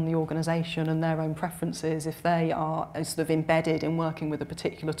depending on the organisation and their own preferences, if they are sort of embedded in working with a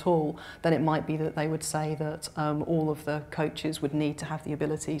particular tool, then it might be that they would say that all of the coaches would need to have the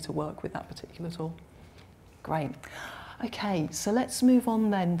ability to work with that particular tool. Great. Okay, so let's move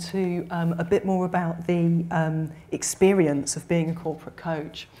on then to a bit more about the experience of being a corporate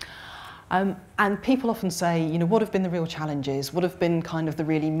coach. And people often say, you know, what have been the real challenges? What have been kind of the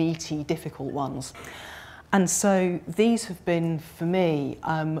really meaty, difficult ones? And so these have been, for me,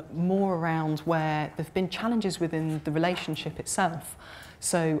 more around where there have been challenges within the relationship itself.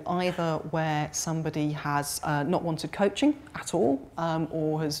 So either where somebody has not wanted coaching at all,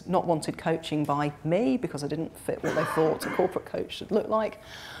 or has not wanted coaching by me because I didn't fit what they thought a corporate coach should look like,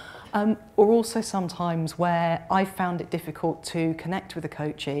 or also sometimes where I found it difficult to connect with a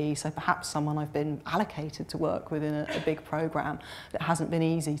coachee, so perhaps someone I've been allocated to work with in a big programme that hasn't been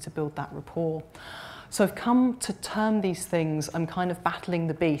easy to build that rapport. So I've come to term these things, I'm kind of battling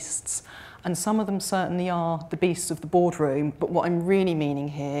the beasts. And some of them certainly are the beasts of the boardroom, but what I'm really meaning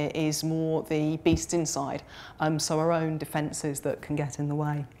here is more the beast inside, so our own defences that can get in the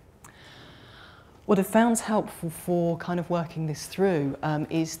way. What I've found helpful for kind of working this through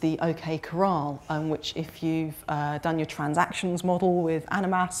is the OK Corral, which if you've done your transactions model with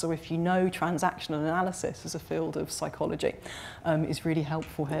Animas, or if you know transactional analysis as a field of psychology, is really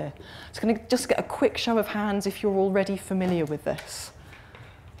helpful here. So I'm going to just get a quick show of hands if you're already familiar with this.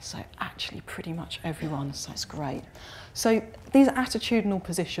 So actually pretty much everyone, so it's great. So these are attitudinal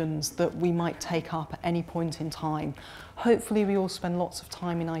positions that we might take up at any point in time. Hopefully we all spend lots of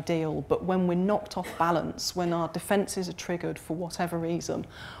time in ideal, but when we're knocked off balance, when our defences are triggered for whatever reason,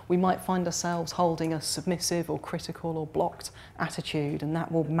 we might find ourselves holding a submissive or critical or blocked attitude, and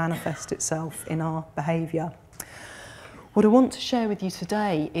that will manifest itself in our behaviour. What I want to share with you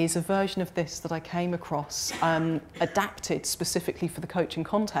today is a version of this that I came across, adapted specifically for the coaching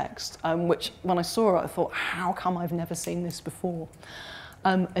context, which when I saw it, I thought, how come I've never seen this before?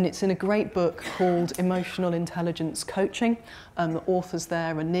 And it's in a great book called Emotional Intelligence Coaching. The authors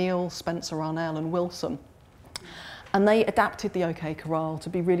there are Neil, Spencer Arnell and Wilson. And they adapted the OK Corral to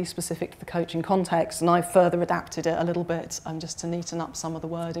be really specific to the coaching context, and I've further adapted it a little bit just to neaten up some of the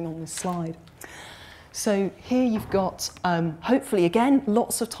wording on this slide. So here you've got, hopefully again,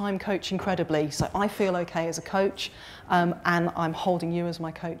 lots of time coaching credibly. So I feel okay as a coach, and I'm holding you as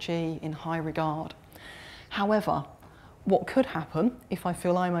my coachee in high regard. However, what could happen if I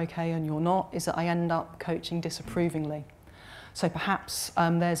feel I'm okay and you're not is that I end up coaching disapprovingly. So perhaps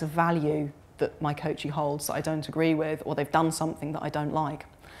there's a value that my coachee holds that I don't agree with, or they've done something that I don't like.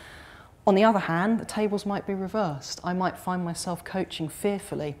 On the other hand, the tables might be reversed. I might find myself coaching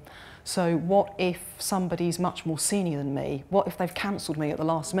fearfully. So what if somebody's much more senior than me? What if they've cancelled me at the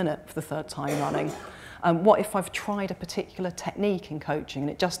last minute for the third time running? What if I've tried a particular technique in coaching and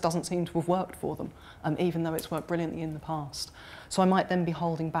it just doesn't seem to have worked for them, even though it's worked brilliantly in the past? So I might then be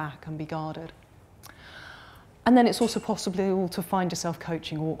holding back and be guarded. And then it's also possible to find yourself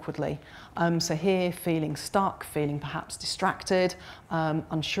coaching awkwardly. So here, feeling stuck, feeling perhaps distracted,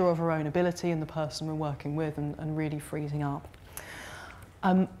 unsure of our own ability and the person we're working with, and really freezing up.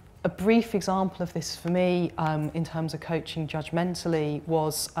 A brief example of this for me in terms of coaching judgmentally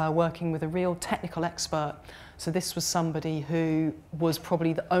was working with a real technical expert. So this was somebody who was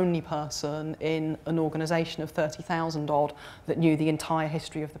probably the only person in an organisation of 30,000 odd that knew the entire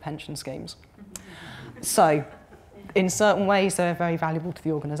history of the pension schemes. So in certain ways they're very valuable to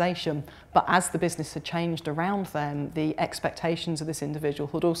the organisation, but as the business had changed around them, the expectations of this individual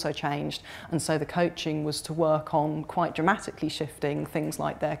had also changed, and so the coaching was to work on quite dramatically shifting things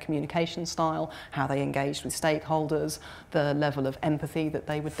like their communication style, how they engaged with stakeholders, the level of empathy that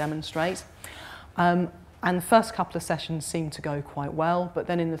they would demonstrate. And the first couple of sessions seemed to go quite well, but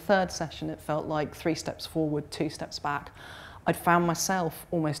then in the third session it felt like 3 steps forward, 2 steps back. I'd found myself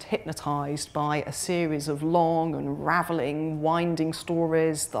almost hypnotised by a series of long, unravelling, winding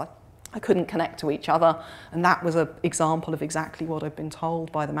stories that I couldn't connect to each other, and that was an example of exactly what I'd been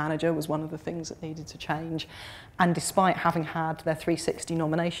told by the manager was one of the things that needed to change. And despite having had their 360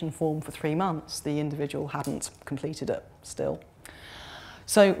 nomination form for 3 months, the individual hadn't completed it still.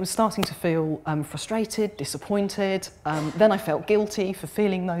 So I was starting to feel frustrated, disappointed. Then I felt guilty for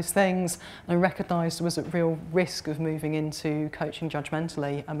feeling those things, and I recognised I was at real risk of moving into coaching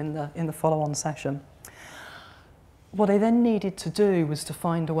judgmentally in the follow-on session. What I then needed to do was to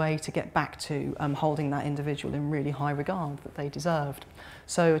find a way to get back to holding that individual in really high regard that they deserved.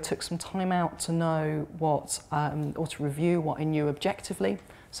 So I took some time out to know what, or to review what I knew objectively.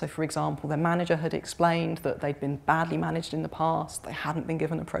 So for example, their manager had explained that they'd been badly managed in the past, they hadn't been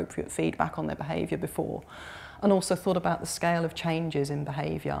given appropriate feedback on their behaviour before, and also thought about the scale of changes in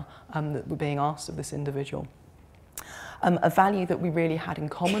behaviour that were being asked of this individual. A value that we really had in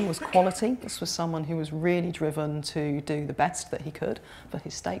common was quality. This was someone who was really driven to do the best that he could for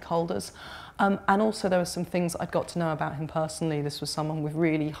his stakeholders. And also there were some things I'd got to know about him personally. This was someone with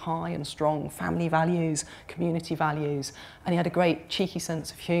really high and strong family values, community values, and he had a great cheeky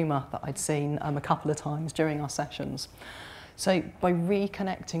sense of humour that I'd seen a couple of times during our sessions. So by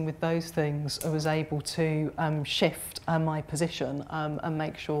reconnecting with those things, I was able to shift my position and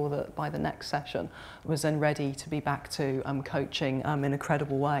make sure that by the next session I was then ready to be back to coaching in a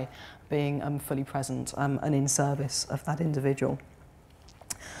credible way, being fully present and in service of that individual.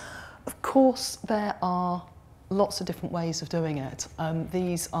 Of course, there are lots of different ways of doing it.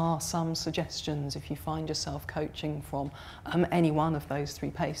 These are some suggestions if you find yourself coaching from any one of those three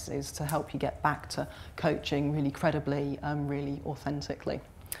paces to help you get back to coaching really credibly, really authentically.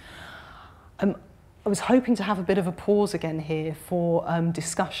 I was hoping to have a bit of a pause again here for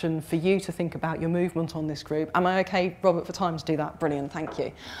discussion for you to think about your movement on this group. Am I okay, Robert, for time to do that? Brilliant, thank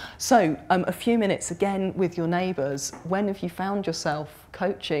you. So a few minutes again with your neighbours. When have you found yourself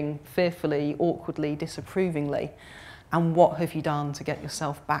coaching fearfully, awkwardly, disapprovingly? And what have you done to get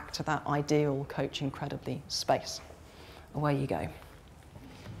yourself back to that ideal coaching credibly space? Away you go.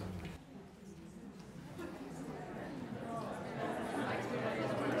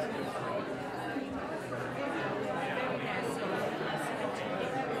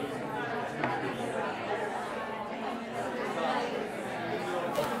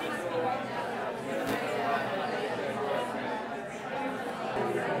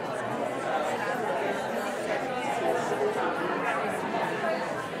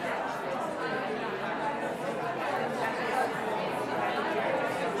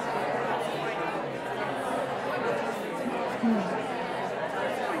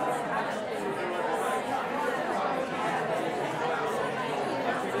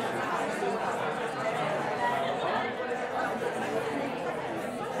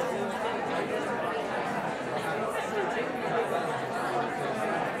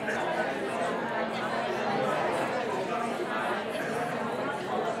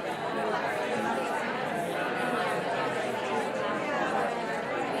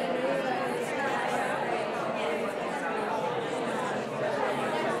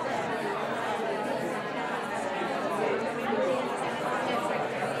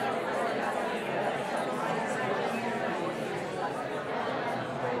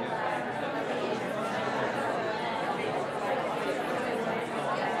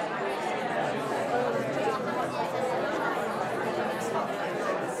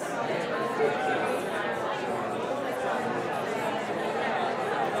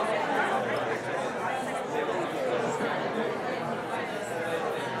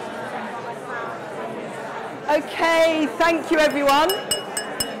 Okay, thank you everyone.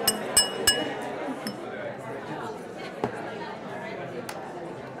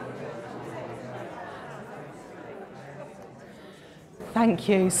 Thank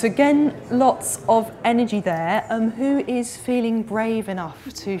you. So again, lots of energy there. Who is feeling brave enough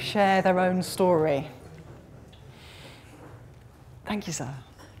to share their own story? Thank you, sir.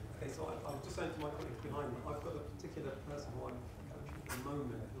 Okay, so I was just saying to my colleagues behind me, I've got a particular person who I'm coaching at the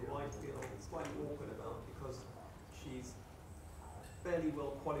moment who I feel slightly awkward about because she's fairly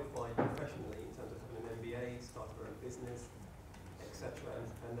well qualified professionally in terms of having an MBA, started her own business, etc.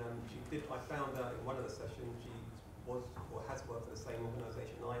 And I found out in one of the sessions she was or has worked for the same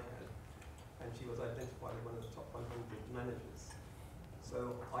organisation I had, and she was identified as one of the top 100 managers.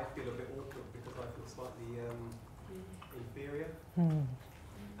 So I feel a bit awkward because I feel slightly inferior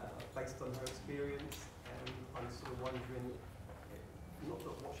based on her experience, and I'm sort of wondering, not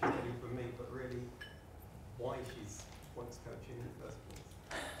that what she's getting from me, but really why she wants coaching in the first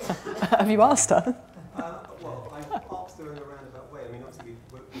place. Have you asked her? Well, I've asked her in a roundabout way. I mean, obviously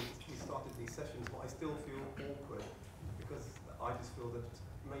we started these sessions, but I still feel awkward because I just feel that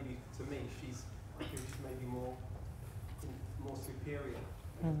maybe to me I feel she's maybe more superior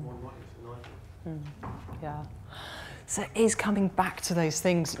and more knowledge than I do. Yeah. So it is coming back to those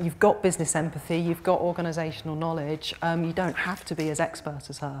things. You've got business empathy, you've got organisational knowledge. You don't have to be as expert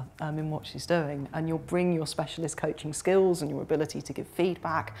as her in what she's doing, and you'll bring your specialist coaching skills and your ability to give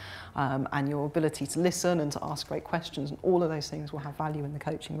feedback and your ability to listen and to ask great questions, and all of those things will have value in the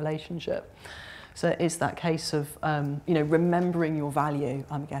coaching relationship. So it is that case of remembering your value,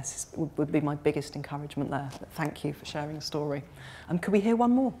 I guess, would be my biggest encouragement there. But thank you for sharing the story. Could we hear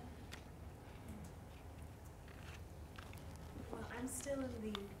one more? I'm still in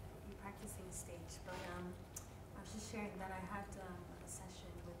the practicing stage, but I was just sharing that I had a session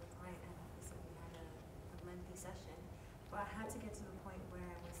with a client, and obviously we had a lengthy session, but I had to get to the point where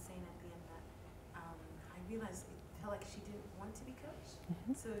I was saying at the end that I realized felt like she didn't want to be coached.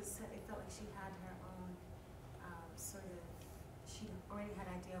 So it felt like she had her own sort of, she already had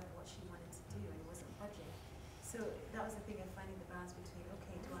an idea of what she wanted to do and it wasn't budging. So that was the thing of finding the balance between,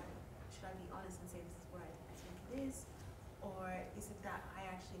 okay, should I be honest and say this is where I think it is? Or is it that I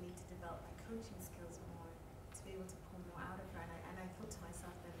actually need to develop my coaching skills more to be able to pull more out of her? And I thought to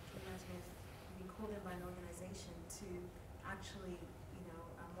myself that, can you imagine if you've been called in by an organization to actually,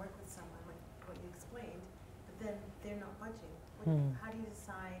 work with someone like what you explained, but then they're not budging. How do you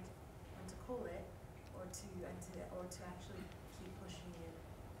decide when to call it, or to actually keep pushing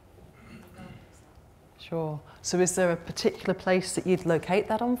and develop yourself? Sure. So is there a particular place that you'd locate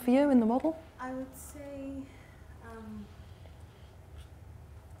that on for you in the model? I would say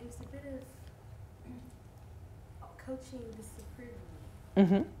it was a bit of coaching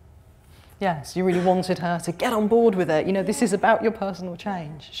disapproval. Yes, you really wanted her to get on board with it. This is about your personal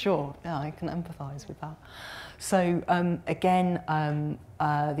change. Sure, yeah, I can empathise with that. So again,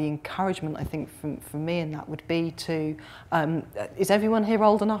 the encouragement I think from me in that would be to, is everyone here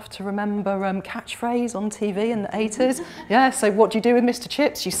old enough to remember catchphrase on TV in the 80s? Yeah, so what do you do with Mr.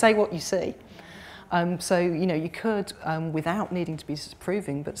 Chips? You say what you see. So, you could, without needing to be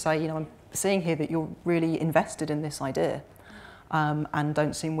disapproving, but say, I'm seeing here that you're really invested in this idea. And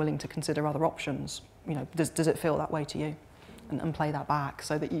don't seem willing to consider other options. Does it feel that way to you? And play that back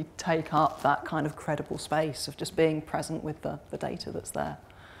so that you take up that kind of credible space of just being present with the data that's there.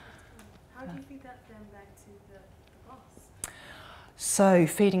 How do you feed that then back to the boss? So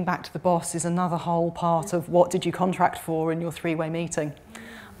feeding back to the boss is another whole part of what did you contract for in your three-way meeting.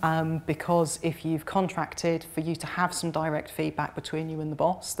 Because if you've contracted for you to have some direct feedback between you and the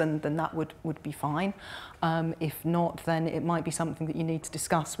boss, then that would be fine. If not, then it might be something that you need to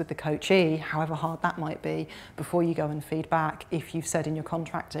discuss with the coachee, however hard that might be, before you go and feed back, if you've said in your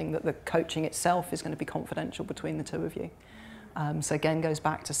contracting that the coaching itself is going to be confidential between the two of you. So again, goes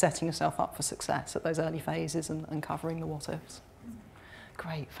back to setting yourself up for success at those early phases and covering the what-ifs.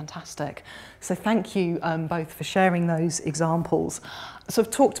 Great, fantastic. So thank you both for sharing those examples. So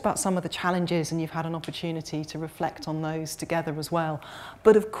I've talked about some of the challenges and you've had an opportunity to reflect on those together as well.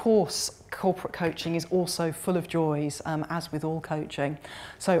 But of course, corporate coaching is also full of joys, as with all coaching.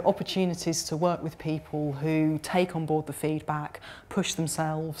 So opportunities to work with people who take on board the feedback, push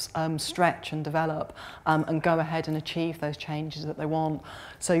themselves, stretch and develop, and go ahead and achieve those changes that they want.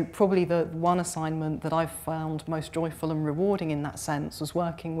 So probably the one assignment that I've found most joyful and rewarding in that sense was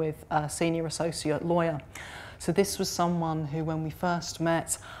working with a senior associate lawyer. So this was someone who, when we first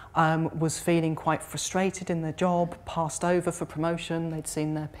met, was feeling quite frustrated in their job, passed over for promotion. They'd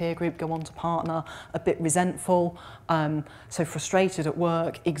seen their peer group go on to partner, a bit resentful, so frustrated at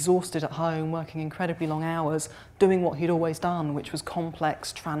work, exhausted at home, working incredibly long hours, doing what he'd always done, which was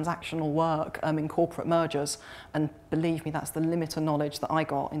complex transactional work in corporate mergers. And believe me, that's the limit of knowledge that I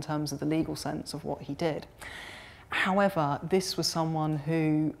got in terms of the legal sense of what he did. However, this was someone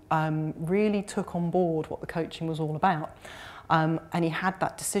who really took on board what the coaching was all about. And he had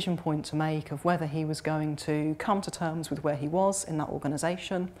that decision point to make of whether he was going to come to terms with where he was in that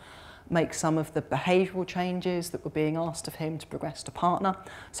organisation, make some of the behavioural changes that were being asked of him to progress to partner.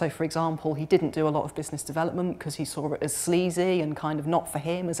 So, for example, he didn't do a lot of business development because he saw it as sleazy and kind of not for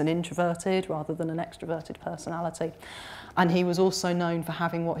him as an introverted rather than an extroverted personality. And he was also known for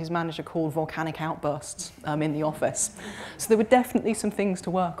having what his manager called volcanic outbursts in the office. So there were definitely some things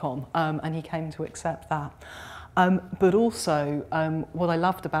to work on, and he came to accept that. But also, what I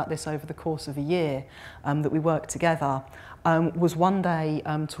loved about this over the course of a year that we worked together was one day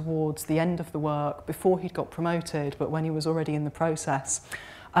towards the end of the work, before he'd got promoted, but when he was already in the process,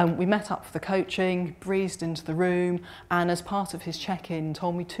 we met up for the coaching, breezed into the room, and as part of his check-in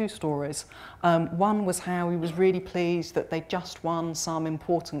told me two stories. One was how he was really pleased that they'd just won some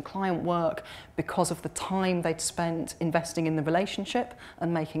important client work because of the time they'd spent investing in the relationship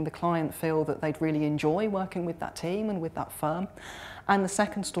and making the client feel that they'd really enjoy working with that team and with that firm. And the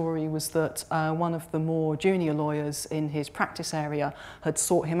second story was that one of the more junior lawyers in his practice area had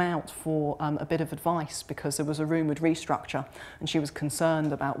sought him out for a bit of advice because there was a rumoured restructure and she was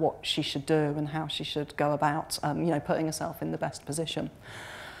concerned about what she should do and how she should go about putting herself in the best position.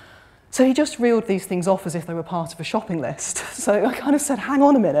 So he just reeled these things off as if they were part of a shopping list. So I kind of said, hang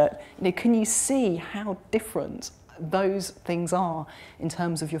on a minute, can you see how different those things are in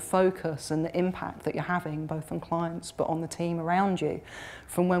terms of your focus and the impact that you're having both on clients but on the team around you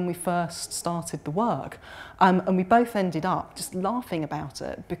from when we first started the work. And we both ended up just laughing about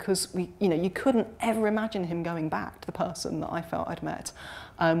it because you couldn't ever imagine him going back to the person that I felt I'd met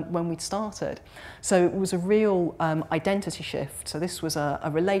when we'd started. So it was a real identity shift. So this was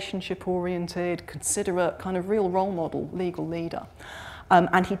a relationship-oriented, considerate, kind of real role model, legal leader.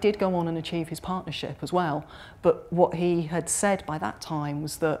 And he did go on and achieve his partnership as well. But what he had said by that time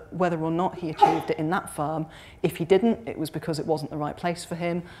was that whether or not he achieved it in that firm, if he didn't, it was because it wasn't the right place for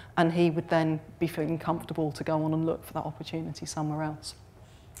him, and he would then be feeling comfortable to go on and look for that opportunity somewhere else.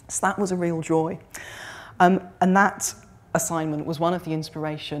 So that was a real joy. And that assignment was one of the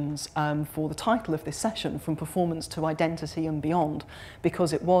inspirations for the title of this session, From Performance to Identity and Beyond,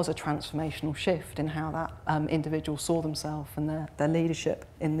 because it was a transformational shift in how that individual saw themselves and their leadership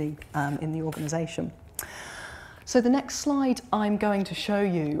in the organisation. So the next slide I'm going to show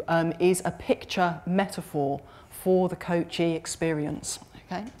you is a picture metaphor for the coachee experience.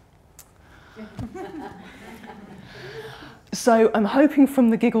 Okay. So I'm hoping from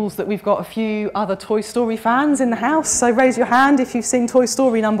the giggles that we've got a few other Toy Story fans in the house. So raise your hand if you've seen Toy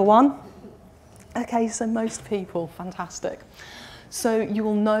Story #1. Okay, so most people, fantastic. So you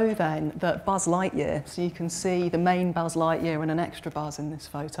will know then that Buzz Lightyear, so you can see the main Buzz Lightyear and an extra Buzz in this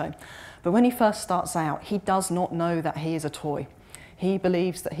photo. But when he first starts out, he does not know that he is a toy. He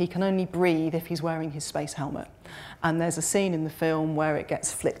believes that he can only breathe if he's wearing his space helmet. And there's a scene in the film where it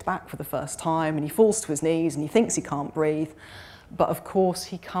gets flicked back for the first time and he falls to his knees and he thinks he can't breathe. But of course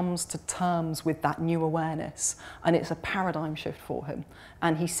he comes to terms with that new awareness, and it's a paradigm shift for him.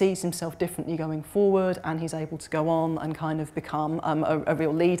 And he sees himself differently going forward, and he's able to go on and kind of become a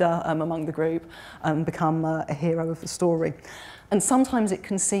real leader among the group and become a hero of the story. And sometimes it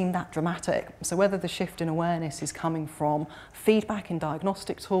can seem that dramatic. So whether the shift in awareness is coming from feedback in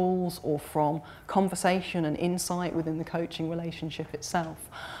diagnostic tools or from conversation and insight within the coaching relationship itself,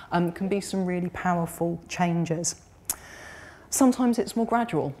 can be some really powerful changes. Sometimes it's more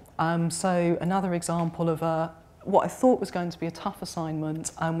gradual. So another example of what I thought was going to be a tough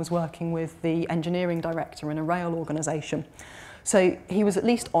assignment was working with the engineering director in a rail organisation. So he was at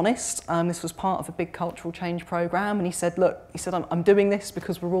least honest. This was part of a big cultural change programme, and he said, look, I'm doing this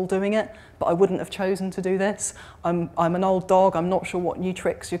because we're all doing it, but I wouldn't have chosen to do this. I'm an old dog, I'm not sure what new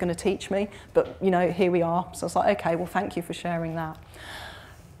tricks you're going to teach me, but here we are. So I was like, okay, well, thank you for sharing that.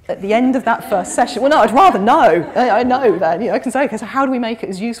 At the end of that first session, well, no, I'd rather know. I know then, I can say, okay, so how do we make it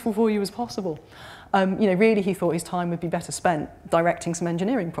as useful for you as possible? Really he thought his time would be better spent directing some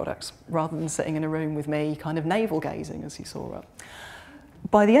engineering products rather than sitting in a room with me kind of navel gazing as he saw it.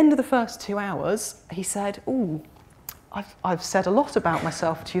 By the end of the first 2 hours, he said, ooh, I've said a lot about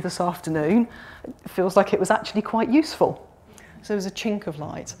myself to you this afternoon. It feels like it was actually quite useful. So there was a chink of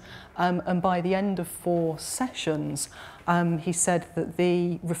light. And by the end of 4 sessions, he said that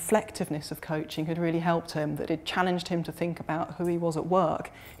the reflectiveness of coaching had really helped him, that it challenged him to think about who he was at work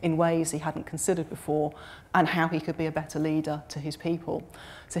in ways he hadn't considered before and how he could be a better leader to his people.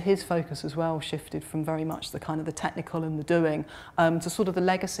 So his focus as well shifted from very much the kind of the technical and the doing to sort of the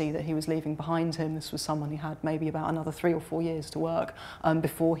legacy that he was leaving behind him. This was someone who had maybe about another 3 or 4 years to work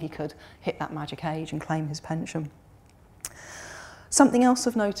before he could hit that magic age and claim his pension. Something else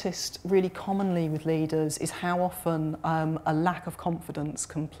I've noticed really commonly with leaders is how often a lack of confidence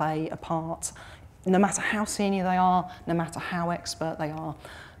can play a part, no matter how senior they are, no matter how expert they are.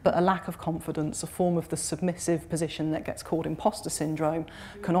 But a lack of confidence, a form of the submissive position that gets called imposter syndrome,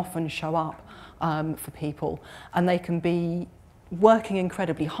 can often show up for people. And they can be working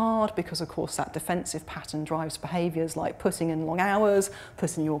incredibly hard because, of course, that defensive pattern drives behaviours like putting in long hours,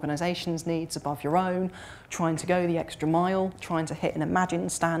 putting your organisation's needs above your own, trying to go the extra mile, trying to hit an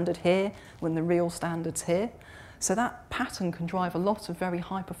imagined standard here when the real standard's here. So that pattern can drive a lot of very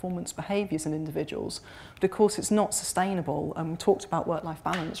high performance behaviours in individuals. But of course, it's not sustainable. We talked about work-life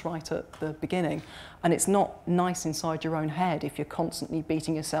balance right at the beginning, and it's not nice inside your own head if you're constantly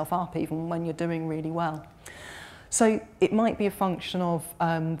beating yourself up even when you're doing really well. So it might be a function of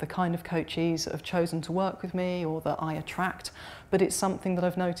the kind of coachees that have chosen to work with me or that I attract, but it's something that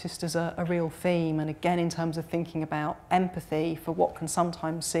I've noticed as a real theme. And again, in terms of thinking about empathy for what can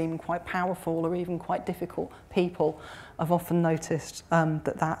sometimes seem quite powerful or even quite difficult people, I've often noticed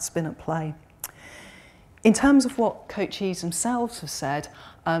that that's been at play. In terms of what coachees themselves have said,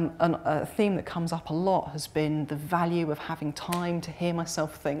 a theme that comes up a lot has been the value of having time to hear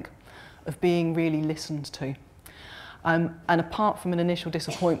myself think, of being really listened to. And apart from an initial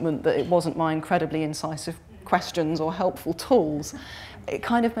disappointment that it wasn't my incredibly incisive questions or helpful tools, it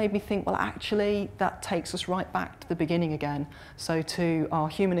kind of made me think, well, actually, that takes us right back to the beginning again. So to our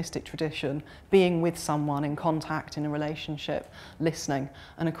humanistic tradition, being with someone in contact, in a relationship, listening.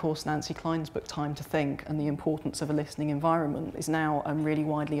 And of course, Nancy Kline's book, Time to Think, and the importance of a listening environment is now really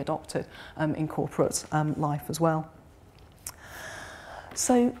widely adopted in corporate life as well.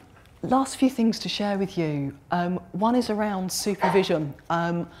 So, last few things to share with you. One is around supervision.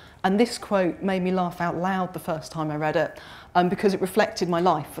 And this quote made me laugh out loud the first time I read it because it reflected my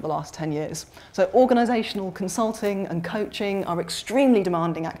life for the last 10 years. So organisational consulting and coaching are extremely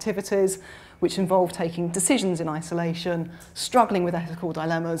demanding activities which involve taking decisions in isolation, struggling with ethical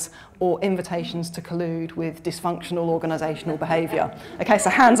dilemmas, or invitations to collude with dysfunctional organisational behaviour. Okay,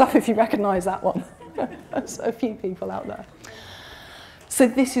 so hands up if you recognise that one. There's a few people out there. So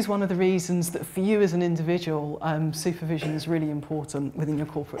this is one of the reasons that for you as an individual, supervision is really important within your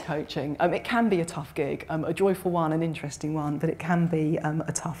corporate coaching. It can be a tough gig, a joyful one, an interesting one, but it can be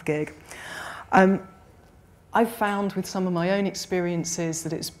a tough gig. I've found with some of my own experiences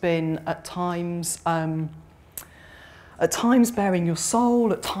that it's been at times bearing your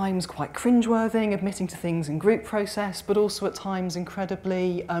soul, at times quite cringeworthy, admitting to things in group process, but also at times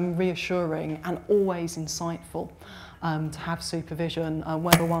incredibly reassuring and always insightful. To have supervision,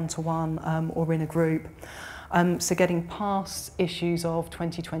 whether one-to-one or in a group. So getting past issues of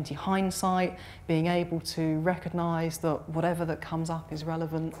 20/20 hindsight, being able to recognise that whatever that comes up is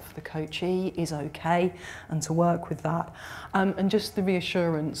relevant for the coachee is okay, and to work with that. And just the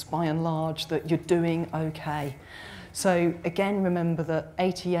reassurance, by and large, that you're doing okay. So again, remember that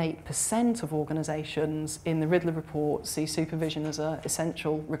 88% of organisations in the Riddler report see supervision as an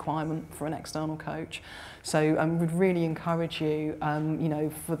essential requirement for an external coach. So would really encourage you, you know,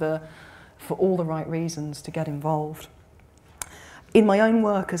 for all the right reasons to get involved. In my own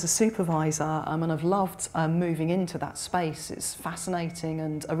work as a supervisor, and I've loved moving into that space. It's fascinating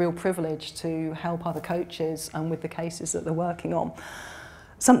and a real privilege to help other coaches with the cases that they're working on.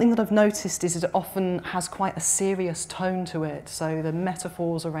 Something that I've noticed is it often has quite a serious tone to it. So the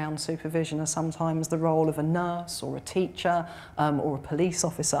metaphors around supervision are sometimes the role of a nurse or a teacher or a police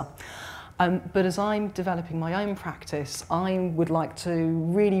officer. But as I'm developing my own practice, I would like to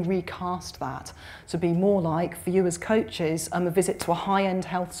really recast that to be more like, for you as coaches, a visit to a high-end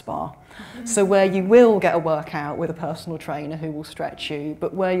health spa. So where you will get a workout with a personal trainer who will stretch you,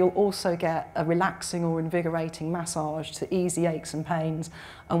 but where you'll also get a relaxing or invigorating massage to ease the aches and pains,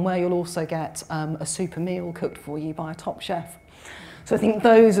 and where you'll also get a super meal cooked for you by a top chef. So I think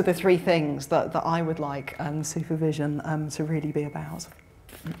those are the three things that I would like supervision to really be about.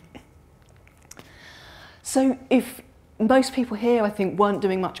 So if most people here, I think, weren't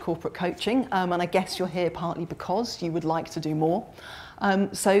doing much corporate coaching, and I guess you're here partly because you would like to do more.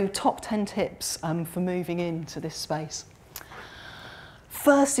 So top 10 tips for moving into this space.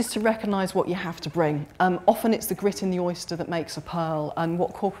 First is to recognise what you have to bring. Often it's the grit in the oyster that makes a pearl, and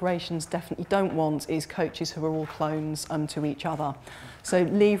what corporations definitely don't want is coaches who are all clones to each other. So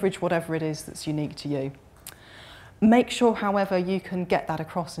leverage whatever it is that's unique to you. Make sure, however, you can get that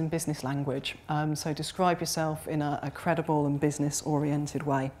across in business language. So describe yourself in a credible and business-oriented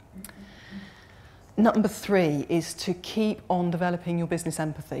way. Number 3 is to keep on developing your business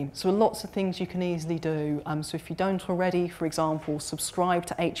empathy. So lots of things you can easily do. So if you don't already, for example, subscribe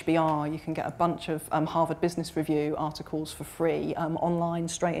to HBR, you can get a bunch of Harvard Business Review articles for free online,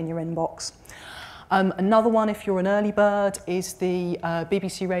 straight in your inbox. Another one, if you're an early bird, is the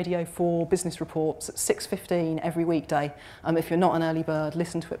BBC Radio 4 business reports at 6:15 every weekday. If you're not an early bird,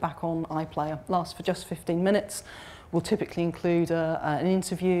 listen to it back on iPlayer. Lasts for just 15 minutes. We'll typically include an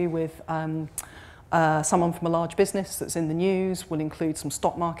interview with someone from a large business that's in the news. We'll include some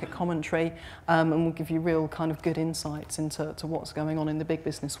stock market commentary, and we'll give you real kind of good insights into what's going on in the big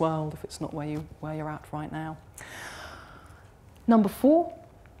business world if it's not where you're at right now. Number 4.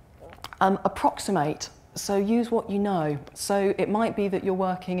 Approximate, so use what you know. So it might be that you're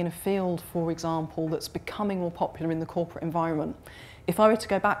working in a field, for example, that's becoming more popular in the corporate environment. If I were to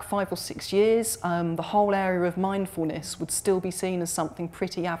go back 5 or 6 years, the whole area of mindfulness would still be seen as something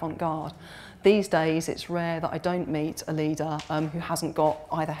pretty avant-garde. These days, it's rare that I don't meet a leader who hasn't got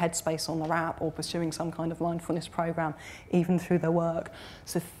either Headspace on their app or pursuing some kind of mindfulness program, even through their work.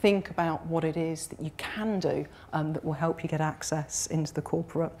 So think about what it is that you can do that will help you get access into the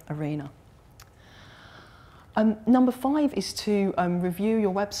corporate arena. Number 5 is to review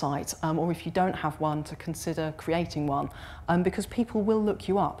your website, or if you don't have one, to consider creating one, because people will look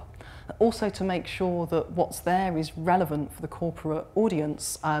you up. Also to make sure that what's there is relevant for the corporate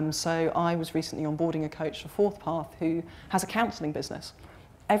audience. So I was recently onboarding a coach for Fourthpath who has a counselling business.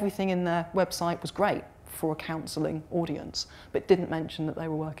 Everything in their website was great for a counselling audience, but didn't mention that they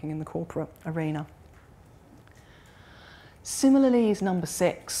were working in the corporate arena. Similarly is number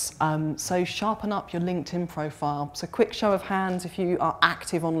 6, so sharpen up your LinkedIn profile. So quick show of hands if you are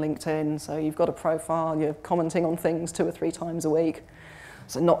active on LinkedIn, so you've got a profile, you're commenting on things 2 or 3 times a week,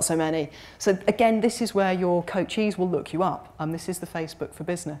 so not so many. So again, this is where your coachees will look you up. This is the Facebook for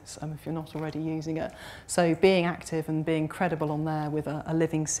Business, if you're not already using it. So being active and being credible on there with a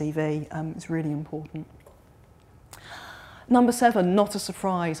living CV is really important. Number 7, not a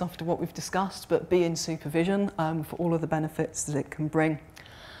surprise after what we've discussed, but be in supervision for all of the benefits that it can bring.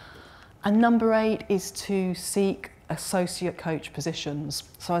 And number 8 is to seek associate coach positions.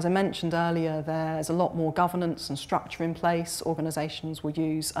 So as I mentioned earlier, there's a lot more governance and structure in place. Organisations will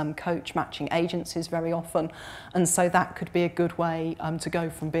use coach matching agencies very often, and so that could be a good way to go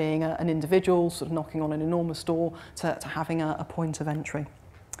from being an individual sort of knocking on an enormous door to having a point of entry.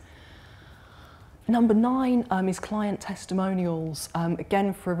 Number 9 is client testimonials.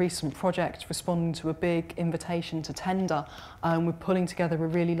 Again, for a recent project responding to a big invitation to tender, we're pulling together a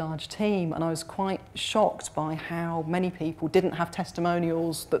really large team, and I was quite shocked by how many people didn't have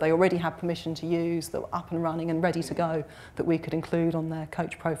testimonials that they already had permission to use, that were up and running and ready to go, that we could include on their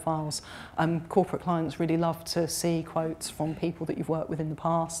coach profiles. Corporate clients really love to see quotes from people that you've worked with in the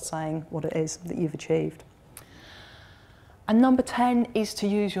past saying what it is that you've achieved. And number 10 is to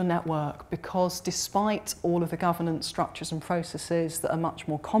use your network, because despite all of the governance structures and processes that are much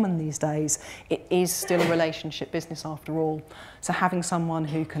more common these days, it is still a relationship business after all. So having someone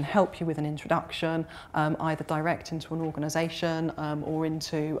who can help you with an introduction, either direct into an organisation or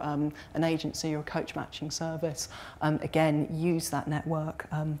into an agency or a coach matching service, again, use that network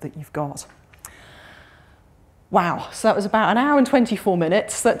that you've got. Wow, so that was about 1 hour and 24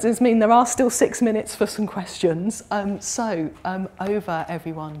 minutes. That does mean there are still 6 minutes for some questions. Over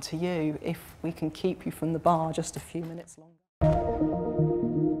everyone to you, if we can keep you from the bar just a few minutes longer.